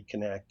kind of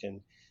reconnect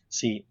and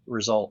see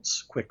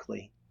results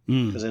quickly.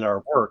 Because in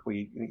our work,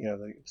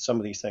 some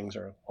of these things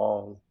are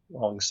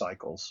long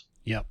cycles.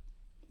 Yep.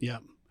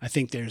 I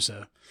think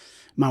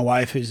my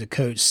wife, who's a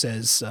coach,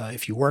 says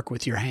if you work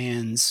with your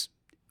hands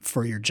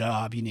for your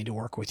job, you need to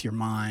work with your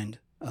mind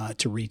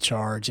to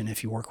recharge. And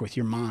if you work with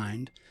your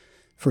mind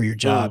for your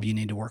job, you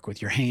need to work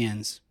with your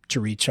hands to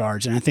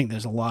recharge. And I think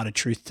there's a lot of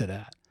truth to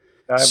that.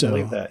 I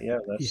believe that. Yeah,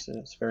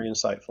 it's very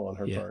insightful on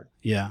her part.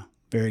 Yeah,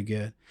 very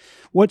good.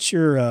 What's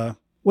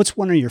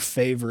one of your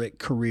favorite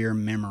career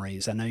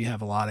memories? I know you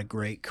have a lot of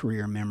great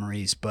career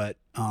memories, but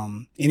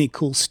any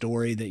cool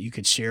story that you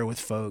could share with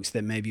folks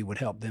that maybe would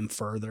help them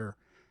further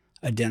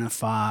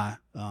identify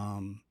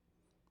kind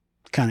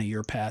of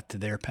your path to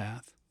their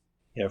path?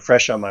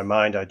 Fresh on my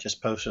mind, I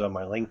just posted on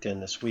my LinkedIn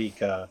this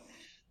week.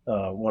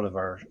 One of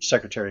our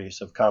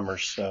secretaries of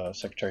commerce,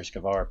 Secretary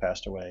Scavar,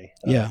 passed away.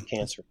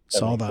 Cancer.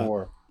 Saw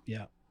that.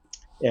 Yeah.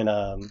 And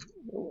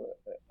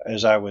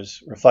as I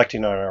was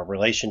reflecting on our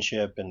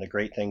relationship and the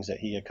great things that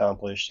he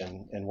accomplished,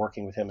 and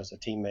working with him as a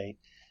teammate,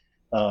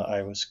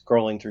 I was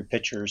scrolling through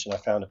pictures, and I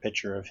found a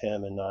picture of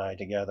him and I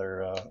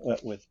together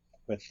with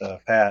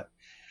Pat,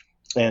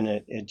 and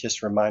it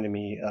just reminded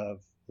me of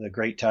the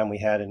great time we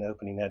had in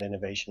opening that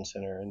innovation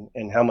center,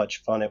 and how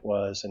much fun it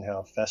was, and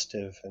how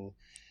festive, and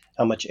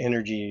how much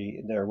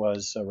energy there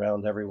was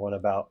around everyone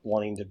about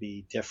wanting to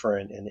be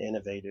different and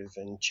innovative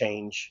and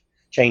change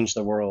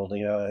the world.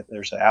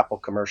 There's an Apple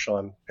commercial.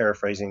 I'm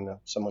paraphrasing.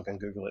 Someone can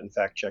Google it and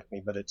fact check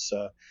me, but it's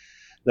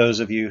those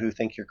of you who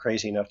think you're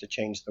crazy enough to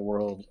change the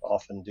world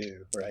often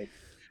do, right?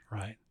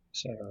 Right.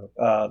 So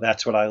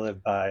that's what I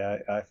live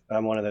by.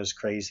 I'm one of those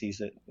crazies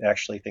that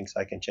actually thinks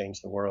I can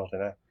change the world,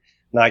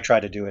 and I try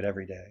to do it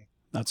every day.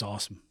 That's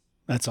awesome.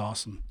 That's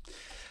awesome.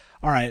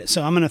 All right,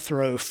 so I'm going to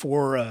throw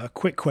 4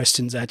 quick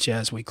questions at you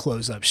as we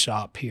close up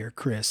shop here,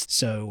 Chris.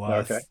 So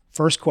Okay.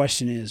 First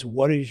question is,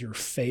 what is your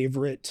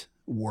favorite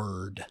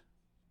word?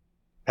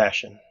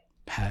 Passion.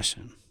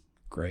 Passion.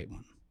 Great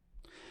one.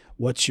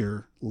 What's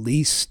your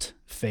least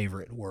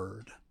favorite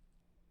word?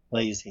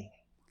 Lazy.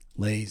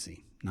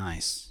 Lazy.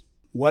 Nice.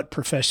 What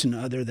profession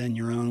other than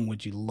your own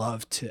would you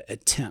love to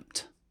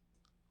attempt?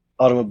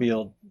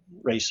 Automobile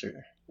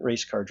racer,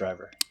 race car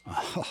driver.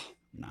 Oh,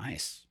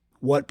 nice.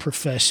 What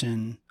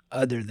profession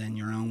other than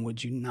your own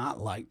would you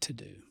not like to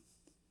do?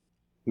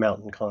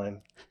 Mountain climb.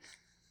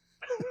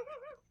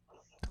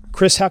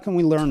 Chris, how can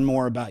we learn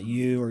more about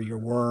you or your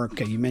work?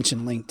 You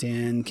mentioned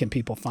LinkedIn. Can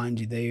people find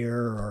you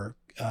there, or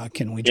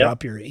can we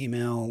drop your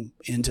email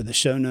into the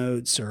show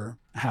notes, or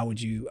how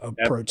would you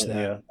approach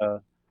that? Yeah.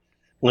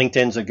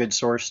 LinkedIn's a good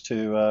source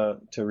to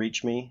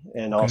reach me,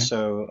 and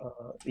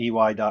also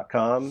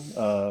ey.com.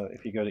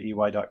 If you go to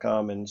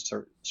ey.com and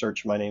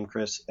search my name,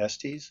 Chris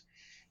Estes,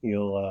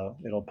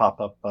 it'll pop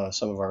up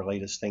some of our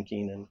latest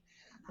thinking, and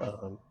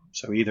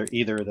so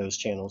either of those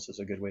channels is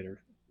a good way to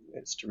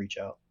reach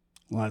out.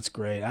 Well, that's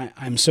great.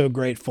 I'm so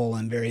grateful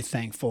and very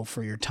thankful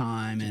for your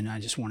time, and I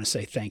just want to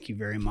say thank you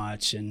very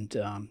much, and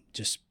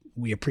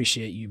we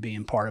appreciate you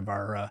being part of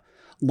our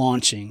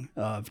launching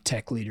of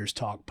Tech Leaders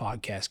Talk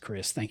podcast,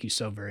 Chris. Thank you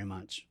so very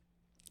much.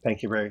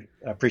 Thank you, I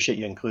appreciate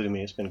you including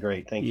me. It's been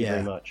great. Thank you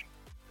very much.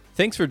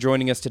 Thanks for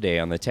joining us today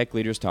on the Tech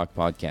Leaders Talk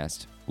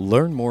podcast.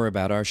 Learn more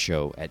about our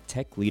show at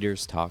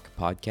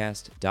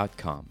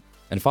techleaderstalkpodcast.com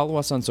and follow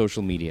us on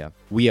social media.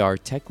 We are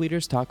Tech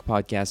Leaders Talk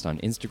Podcast on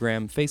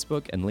Instagram,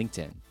 Facebook, and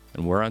LinkedIn,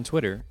 and we're on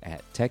Twitter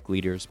at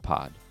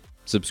TechLeadersPod.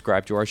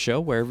 Subscribe to our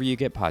show wherever you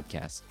get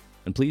podcasts,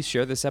 and please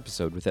share this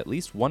episode with at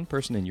least one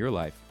person in your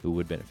life who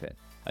would benefit.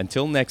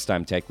 Until next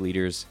time, Tech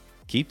Leaders,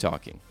 keep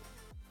talking.